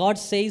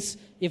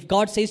 If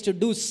God says to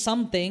do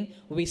something,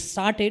 we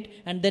start it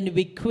and then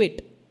we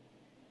quit.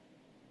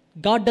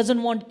 God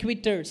doesn't want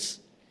quitters.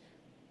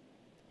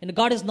 And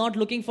God is not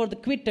looking for the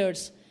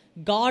quitters.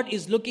 God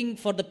is looking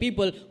for the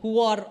people who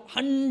are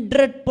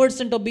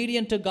 100%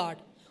 obedient to God,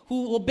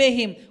 who obey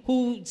Him,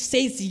 who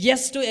says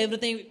yes to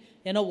everything,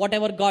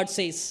 whatever God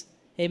says.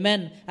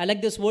 Amen. I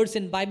like this verse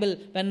in Bible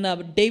when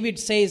David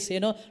says,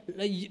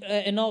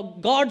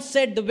 God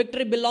said the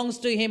victory belongs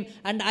to Him,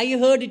 and I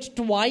heard it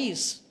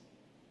twice.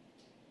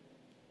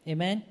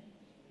 Amen.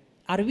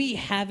 Are we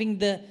having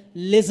the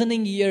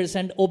listening ears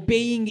and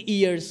obeying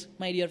ears,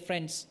 my dear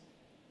friends?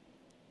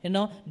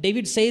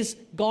 David says,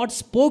 God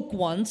spoke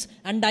once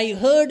and I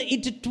heard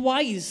it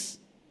twice.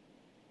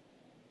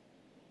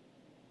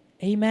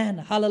 Amen.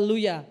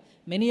 Hallelujah.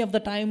 Many of the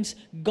times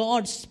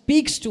God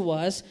speaks to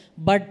us,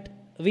 but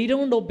we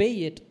don't obey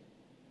it.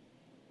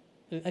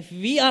 If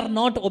we are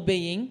not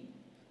obeying,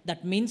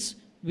 that means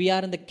we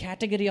are in the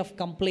category of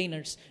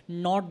complainers,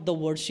 not the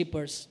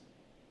worshippers.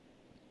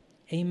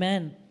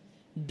 Amen.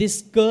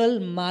 This girl,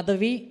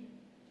 Madhavi,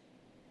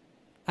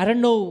 I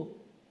don't know,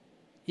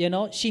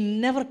 she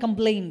never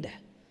complained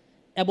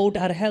about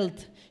her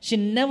health. She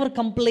never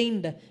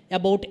complained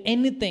about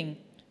anything.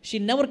 She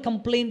never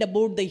complained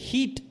about the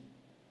heat.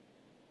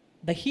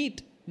 The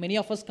heat. Many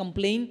of us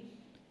complain,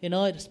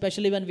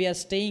 especially when we are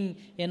staying,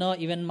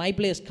 even my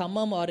place,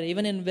 Khammam, or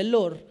even in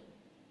Vellore.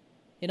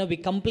 We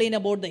complain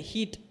about the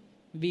heat.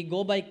 We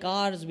go by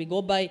cars, we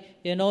go by,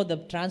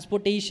 the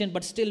transportation,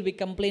 but still we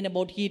complain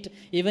about heat.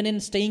 Even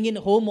in staying in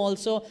home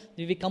also,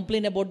 we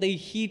complain about the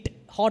heat,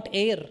 hot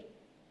air.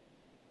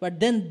 But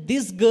then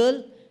this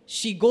girl,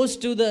 she goes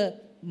to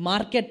the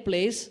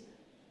marketplace.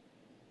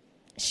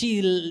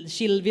 She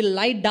will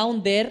lie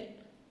down there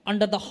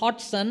under the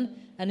hot sun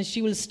and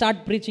she will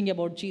start preaching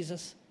about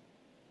Jesus.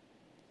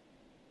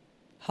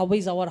 How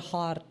is our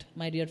heart,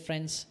 my dear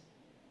friends?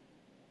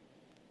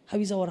 How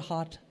is our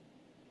heart?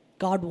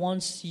 God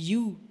wants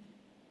you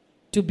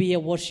to be a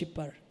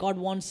worshipper. God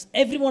wants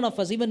every one of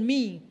us, even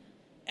me,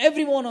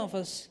 every one of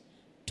us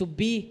to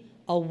be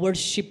a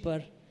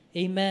worshipper.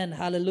 Amen.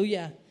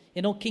 Hallelujah.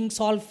 King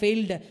Saul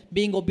failed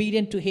being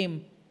obedient to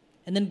him.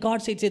 And then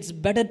God says it's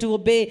better to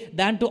obey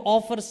than to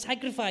offer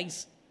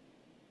sacrifice.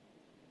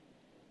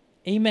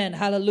 Amen.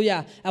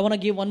 Hallelujah. I want to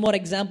give one more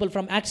example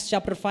from Acts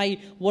chapter 5,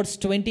 verse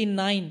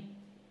 29.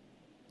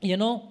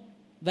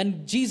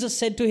 When Jesus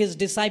said to his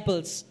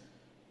disciples,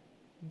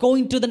 go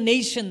into the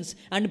nations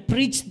and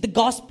preach the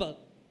gospel.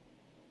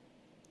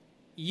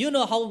 You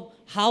know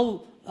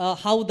how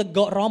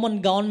the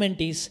Roman government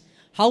is.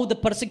 How the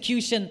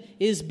persecution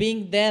is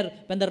being there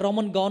when the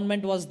Roman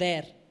government was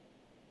there.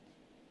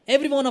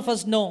 Every one of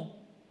us know.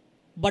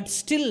 But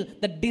still,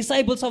 the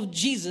disciples of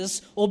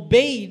Jesus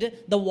obeyed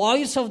the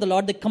voice of the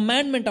Lord, the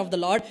commandment of the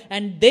Lord,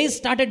 and they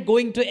started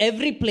going to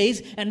every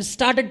place and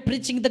started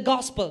preaching the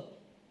gospel.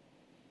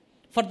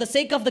 For the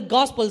sake of the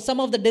gospel, some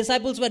of the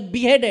disciples were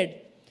beheaded,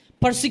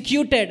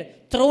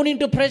 persecuted, thrown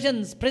into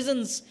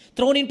prisons,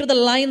 thrown into the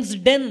lions'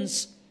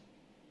 dens.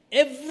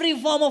 Every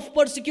form of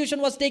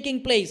persecution was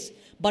taking place.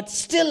 But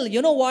still,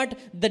 you know what?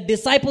 The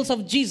disciples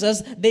of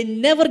Jesus, they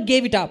never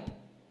gave it up.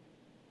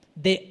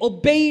 They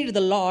obeyed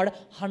the Lord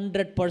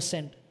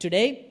 100%.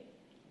 Today,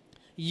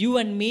 you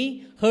and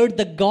me heard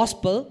the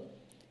gospel.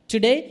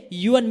 Today,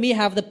 you and me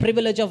have the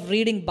privilege of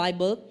reading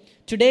Bible.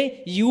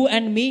 Today, you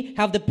and me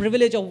have the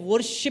privilege of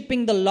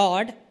worshiping the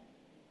Lord.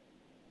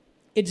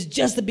 It's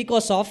just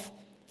because of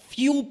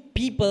few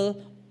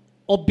people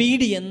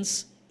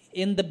obedience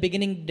in the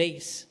beginning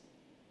days.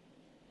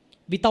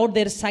 Without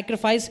their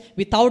sacrifice,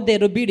 without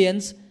their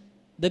obedience,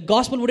 the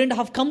gospel wouldn't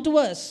have come to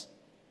us.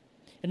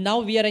 And now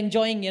we are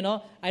enjoying,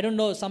 I don't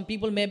know, some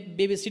people may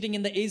be sitting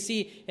in the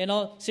AC,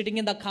 sitting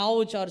in the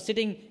couch or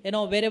sitting,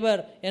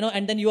 wherever,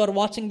 and then you are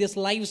watching this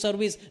live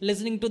service,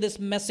 listening to this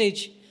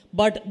message.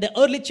 But the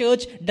early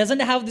church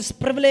doesn't have this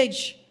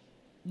privilege.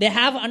 They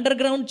have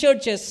underground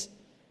churches.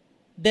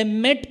 They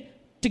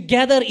met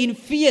together in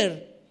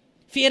fear,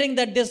 fearing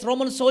that these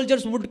Roman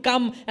soldiers would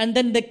come and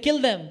then they kill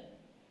them.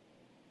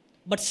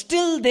 But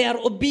still they are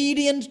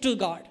obedient to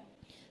God.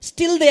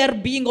 Still they are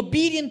being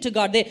obedient to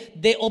God.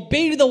 They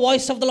obeyed the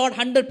voice of the Lord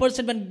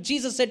 100% when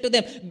Jesus said to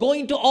them, go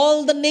into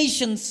all the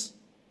nations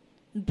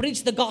and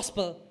preach the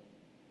gospel.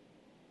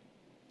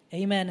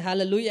 Amen.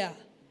 Hallelujah.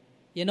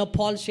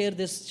 Paul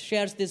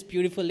shares this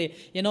beautifully.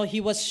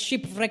 He was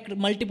shipwrecked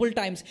multiple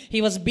times.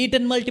 He was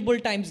beaten multiple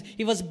times.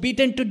 He was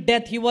beaten to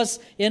death. He was,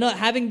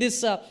 having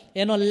this,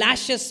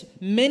 lashes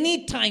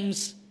many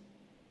times.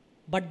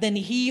 But then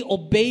he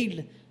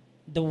obeyed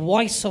the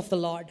voice of the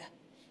Lord.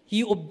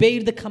 He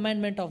obeyed the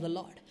commandment of the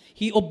Lord.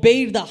 He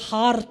obeyed the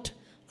heart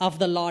of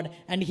the Lord.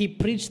 And he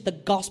preached the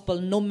gospel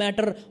no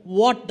matter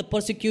what the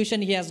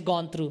persecution he has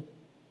gone through.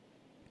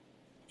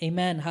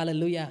 Amen.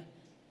 Hallelujah.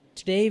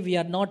 Today we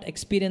are not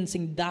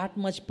experiencing that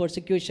much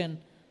persecution.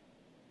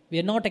 We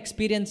are not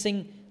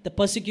experiencing the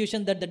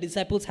persecution that the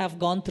disciples have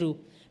gone through.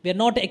 We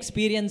are not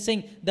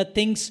experiencing the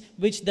things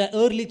which the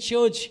early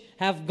church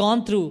have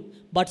gone through.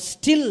 But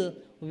still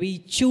we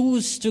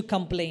choose to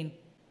complain.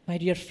 My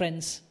dear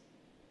friends,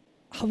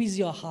 how is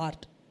your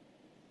heart?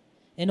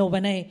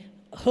 When I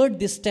heard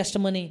this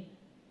testimony,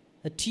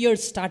 the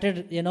tears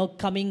started,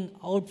 coming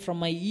out from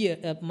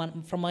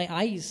my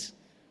eyes.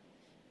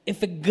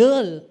 If a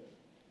girl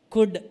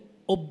could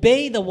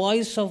obey the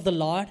voice of the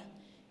Lord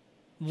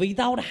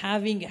without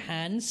having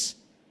hands,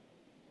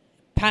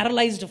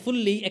 paralyzed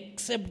fully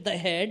except the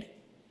head,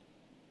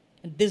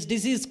 this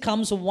disease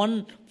comes for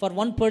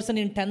one person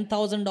in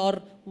 10,000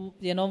 or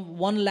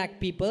 1 lakh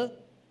people.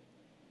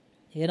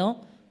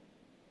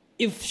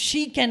 If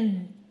she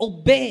can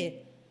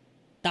obey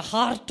the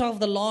heart of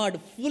the Lord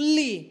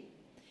fully,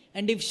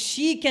 and if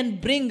she can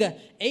bring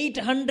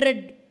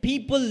 800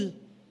 people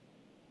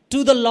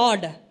to the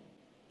Lord,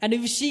 and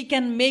if she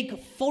can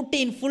make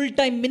 14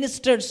 full-time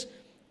ministers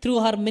through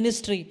her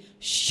ministry,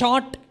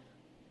 short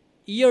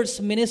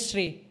years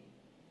ministry,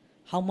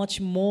 how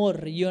much more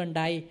you and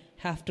I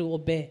have to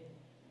obey?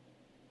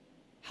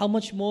 How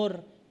much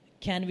more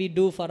can we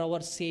do for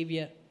our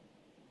Savior?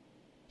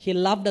 He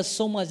loved us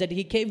so much that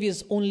He gave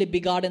His only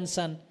begotten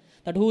Son,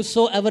 that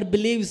whosoever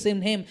believes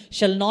in Him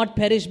shall not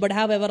perish but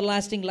have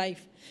everlasting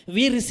life.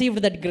 We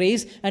received that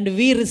grace, and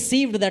we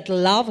received that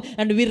love,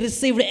 and we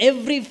received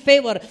every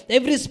favor,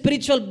 every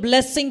spiritual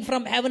blessing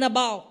from heaven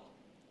above.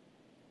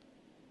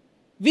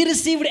 We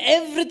received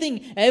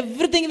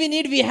everything we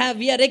need we have.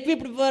 We are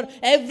equipped for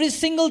every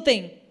single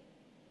thing.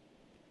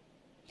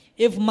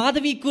 If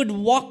Madhavi could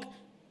walk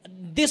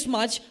this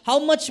much, how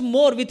much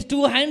more with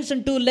 2 hands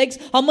and 2 legs,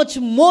 how much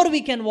more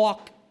we can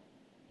walk?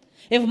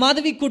 If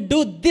Madhavi could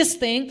do this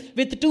thing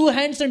with 2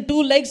 hands and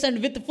 2 legs and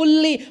with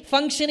fully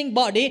functioning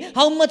body,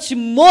 how much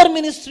more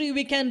ministry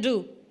we can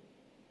do?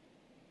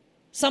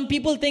 Some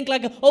people think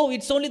like,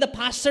 it's only the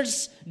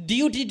pastor's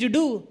duty to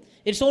do.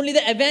 It's only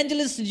the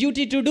evangelist's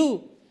duty to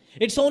do.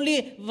 It's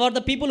only for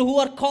the people who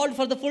are called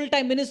for the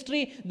full-time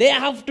ministry, they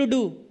have to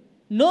do.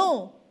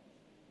 No.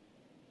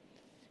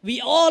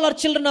 We all are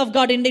children of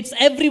God, and it's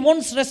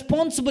everyone's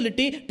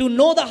responsibility to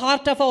know the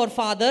heart of our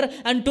Father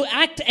and to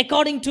act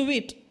according to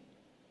it.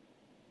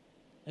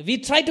 We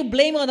try to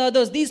blame on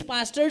others. These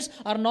pastors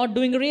are not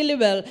doing really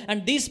well,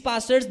 and these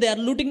pastors, they are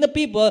looting the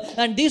people,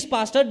 and these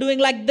pastors doing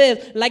like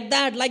this, like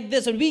that, like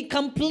this, and we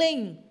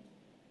complain.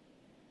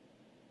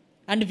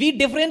 And we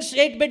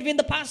differentiate between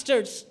the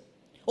pastors.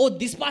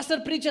 This pastor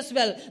preaches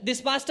well. This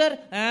pastor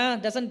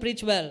doesn't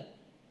preach well.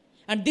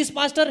 And this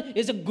pastor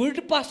is a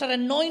good pastor,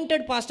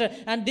 anointed pastor.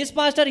 And this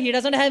pastor, he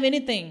doesn't have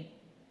anything.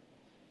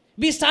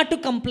 We start to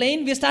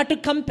complain, we start to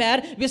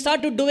compare, we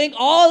start to doing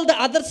all the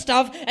other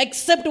stuff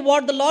except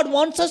what the Lord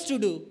wants us to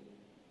do.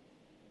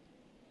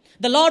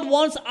 The Lord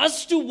wants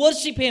us to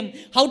worship Him.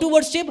 How to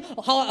worship?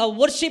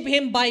 Worship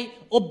Him by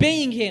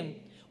obeying Him.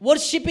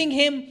 Worshipping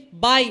Him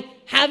by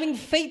having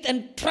faith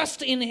and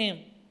trust in Him.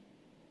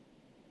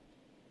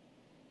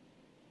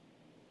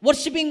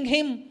 Worshipping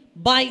Him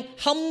by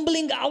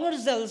humbling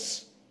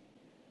ourselves.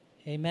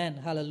 Amen.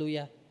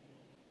 Hallelujah.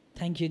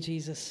 Thank you,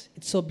 Jesus.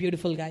 It's so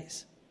beautiful,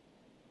 guys.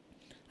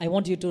 I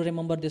want you to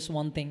remember this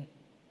one thing.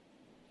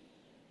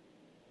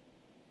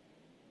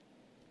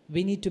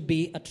 We need to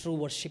be a true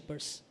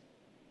worshippers,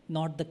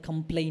 not the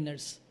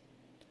complainers.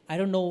 I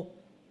don't know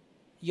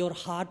your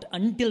heart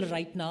until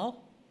right now,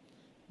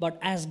 but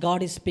as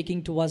God is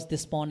speaking to us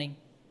this morning,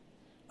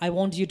 I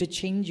want you to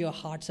change your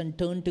hearts and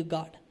turn to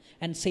God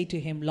and say to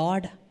Him,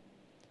 Lord,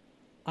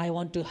 I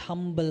want to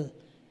humble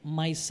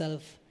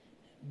myself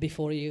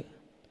before you.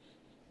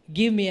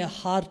 Give me a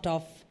heart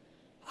of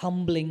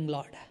humbling,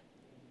 Lord.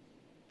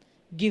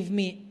 Give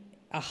me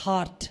a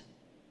heart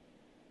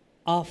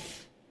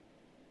of,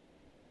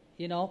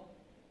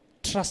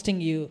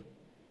 trusting you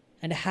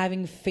and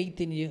having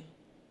faith in you.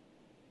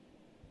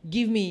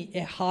 Give me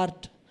a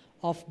heart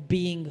of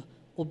being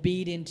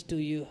obedient to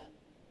you.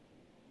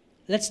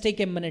 Let's take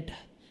a minute.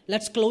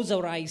 Let's close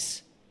our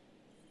eyes.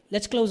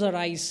 Let's close our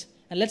eyes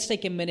and let's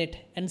take a minute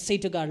and say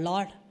to God,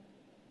 Lord,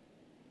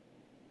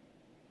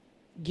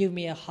 give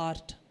me a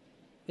heart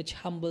which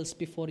humbles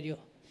before you.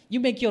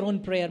 You make your own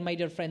prayer, my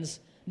dear friends.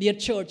 Dear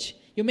church,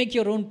 you make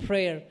your own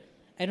prayer.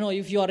 I don't know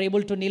if you are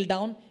able to kneel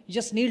down. You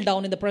just kneel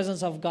down in the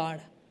presence of God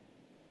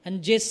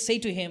and just say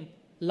to Him,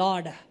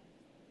 Lord,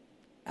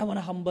 I want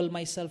to humble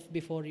myself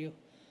before you.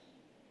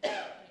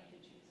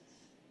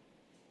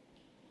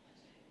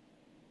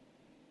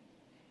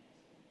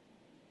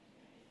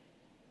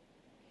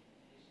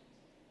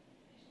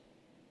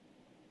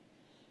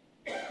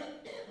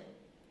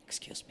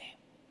 Excuse me.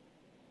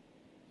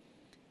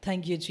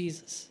 Thank you,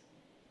 Jesus.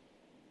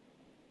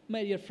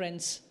 My dear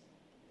friends,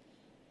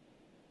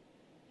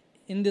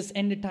 in this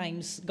end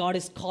times, God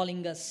is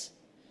calling us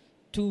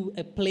to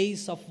a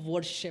place of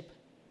worship.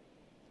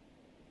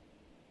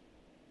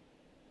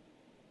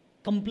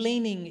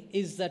 Complaining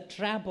is the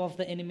trap of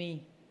the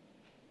enemy,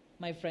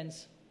 my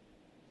friends.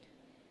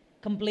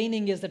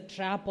 Complaining is the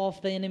trap of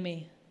the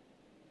enemy.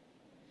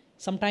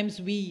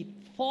 Sometimes we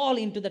fall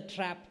into the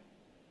trap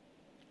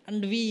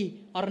and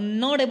we are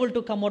not able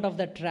to come out of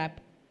that trap.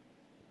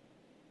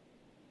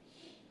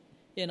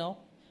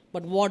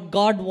 But what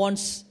God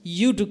wants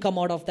you to come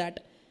out of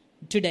that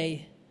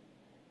today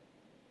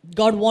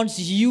God wants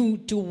you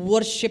to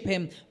worship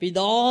Him with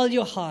all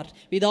your heart,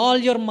 with all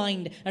your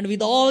mind, and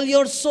with all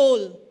your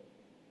soul.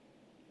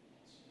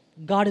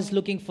 God is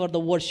looking for the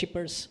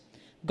worshippers.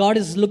 God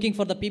is looking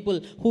for the people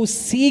who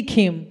seek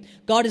Him.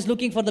 God is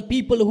looking for the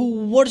people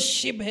who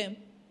worship Him,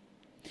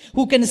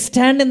 who can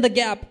stand in the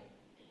gap,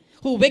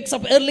 who wakes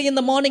up early in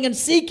the morning and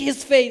seek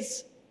His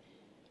face.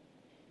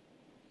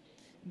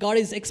 God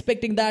is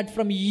expecting that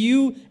from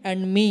you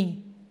and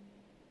me.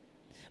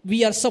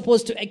 We are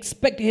supposed to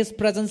expect His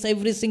presence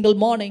every single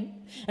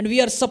morning. And we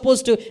are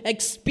supposed to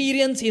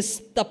experience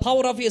the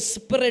power of His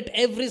Spirit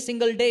every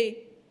single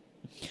day.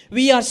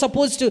 We are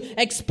supposed to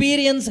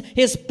experience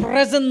His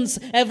presence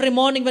every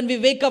morning when we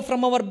wake up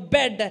from our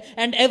bed,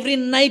 and every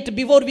night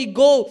before we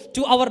go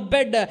to our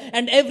bed,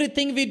 and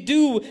everything we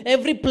do,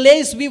 every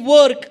place we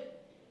work.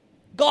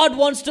 God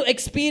wants to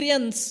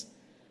experience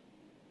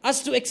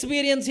us to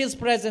experience His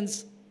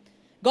presence.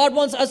 God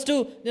wants us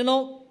to,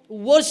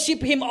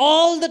 worship Him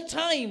all the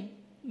time,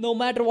 no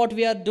matter what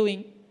we are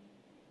doing,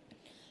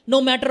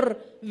 no matter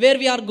where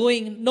we are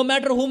going, no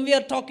matter whom we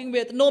are talking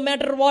with, no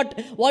matter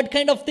what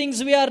kind of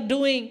things we are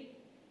doing.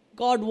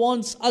 God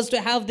wants us to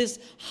have this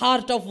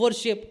heart of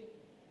worship.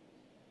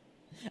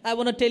 I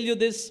want to tell you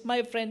this,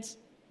 my friends.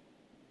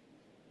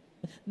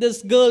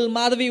 This girl,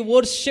 Madhavi,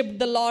 worshipped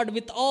the Lord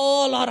with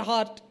all her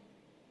heart.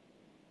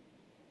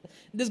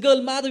 This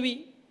girl,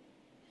 Madhavi,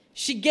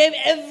 she gave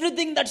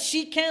everything that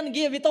she can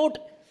give without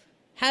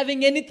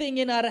having anything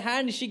in her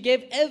hand. She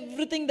gave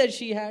everything that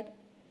she had.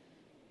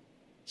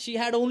 She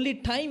had only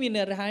time in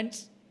her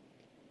hands.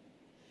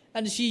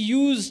 And she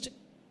used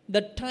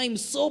the time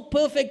so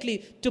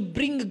perfectly to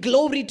bring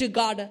glory to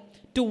God,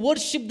 to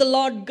worship the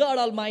Lord God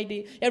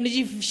Almighty. And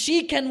if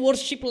she can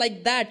worship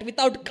like that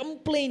without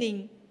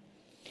complaining,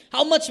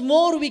 how much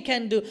more we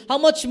can do? How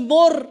much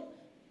more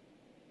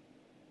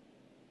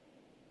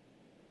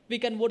we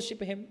can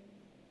worship Him?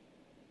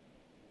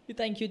 We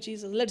thank you,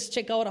 Jesus. Let's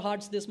check our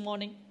hearts this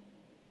morning.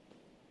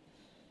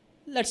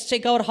 Let's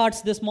check our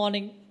hearts this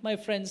morning, my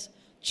friends.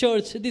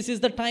 Church, this is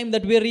the time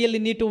that we really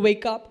need to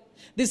wake up.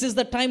 This is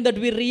the time that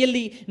we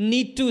really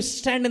need to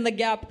stand in the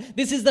gap.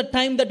 This is the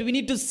time that we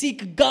need to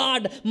seek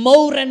God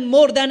more and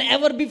more than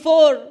ever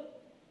before.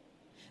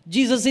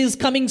 Jesus is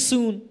coming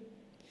soon.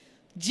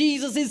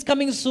 Jesus is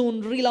coming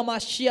soon.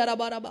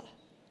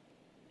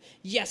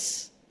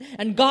 Yes.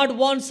 And God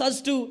wants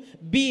us to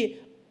be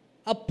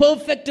a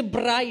perfect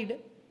bride,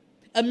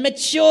 a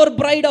mature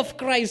bride of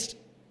Christ.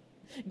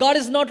 God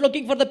is not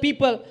looking for the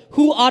people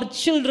who are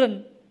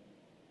children.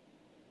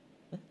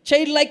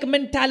 Childlike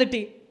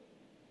mentality.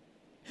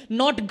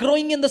 Not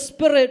growing in the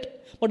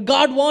Spirit. But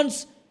God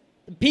wants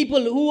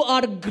people who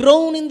are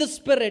grown in the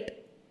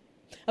Spirit.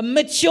 A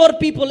mature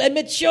people, a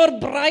mature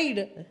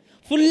bride.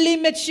 Fully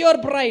mature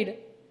bride.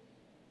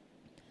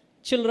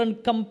 Children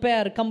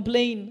compare,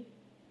 complain.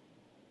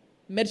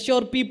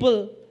 Mature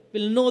people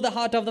will know the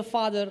heart of the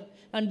Father,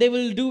 and they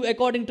will do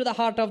according to the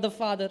heart of the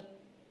Father.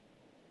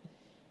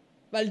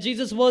 While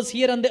Jesus was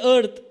here on the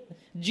earth,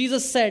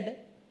 Jesus said,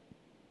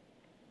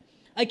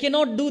 I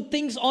cannot do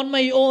things on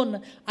my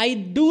own. I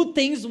do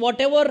things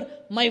whatever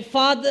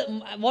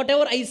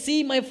I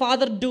see my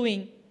Father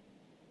doing.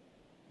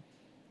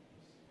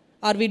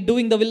 Are we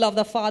doing the will of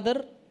the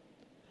Father?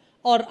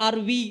 Or are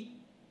we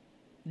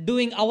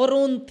doing our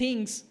own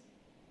things,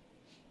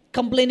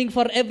 complaining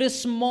for every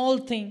small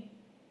thing?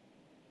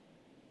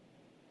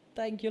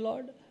 Thank you,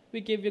 Lord.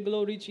 We give you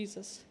glory,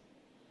 Jesus.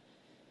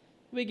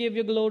 We give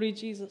you glory,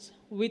 Jesus.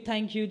 We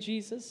thank you,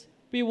 Jesus.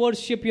 We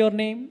worship your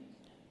name.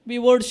 We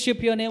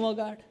worship your name, O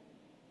God.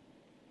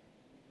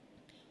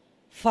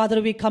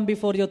 Father, we come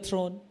before your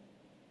throne.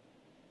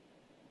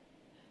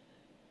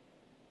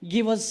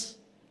 Give us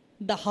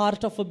the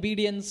heart of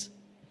obedience.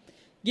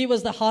 Give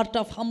us the heart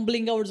of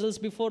humbling ourselves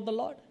before the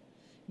Lord.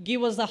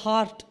 Give us the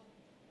heart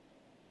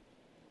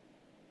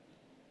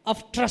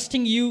of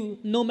trusting you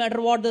no matter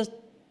what the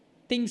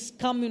things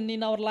come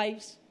in our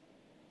lives.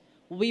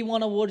 We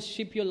want to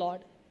worship you,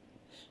 Lord.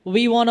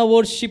 We want to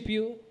worship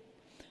you.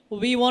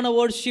 We want to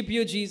worship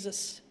you,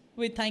 Jesus.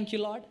 We thank you,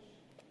 Lord.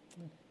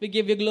 We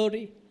give you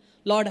glory.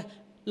 Lord,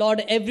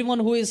 everyone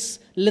who is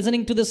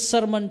listening to this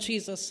sermon,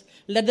 Jesus,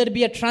 let there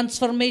be a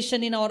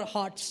transformation in our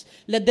hearts.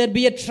 Let there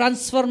be a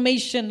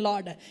transformation,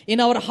 Lord, in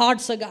our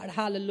hearts, oh God.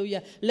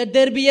 Hallelujah. Let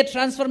there be a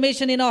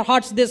transformation in our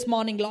hearts this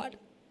morning, Lord.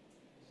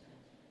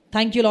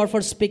 Thank you, Lord,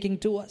 for speaking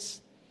to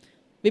us.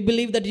 We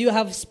believe that you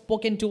have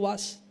spoken to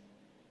us.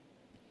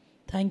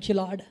 Thank you,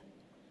 Lord.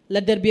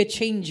 Let there be a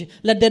change.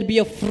 Let there be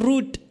a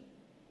fruit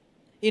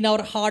in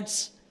our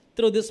hearts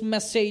through this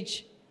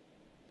message.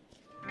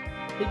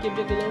 We give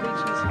you glory,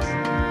 Jesus.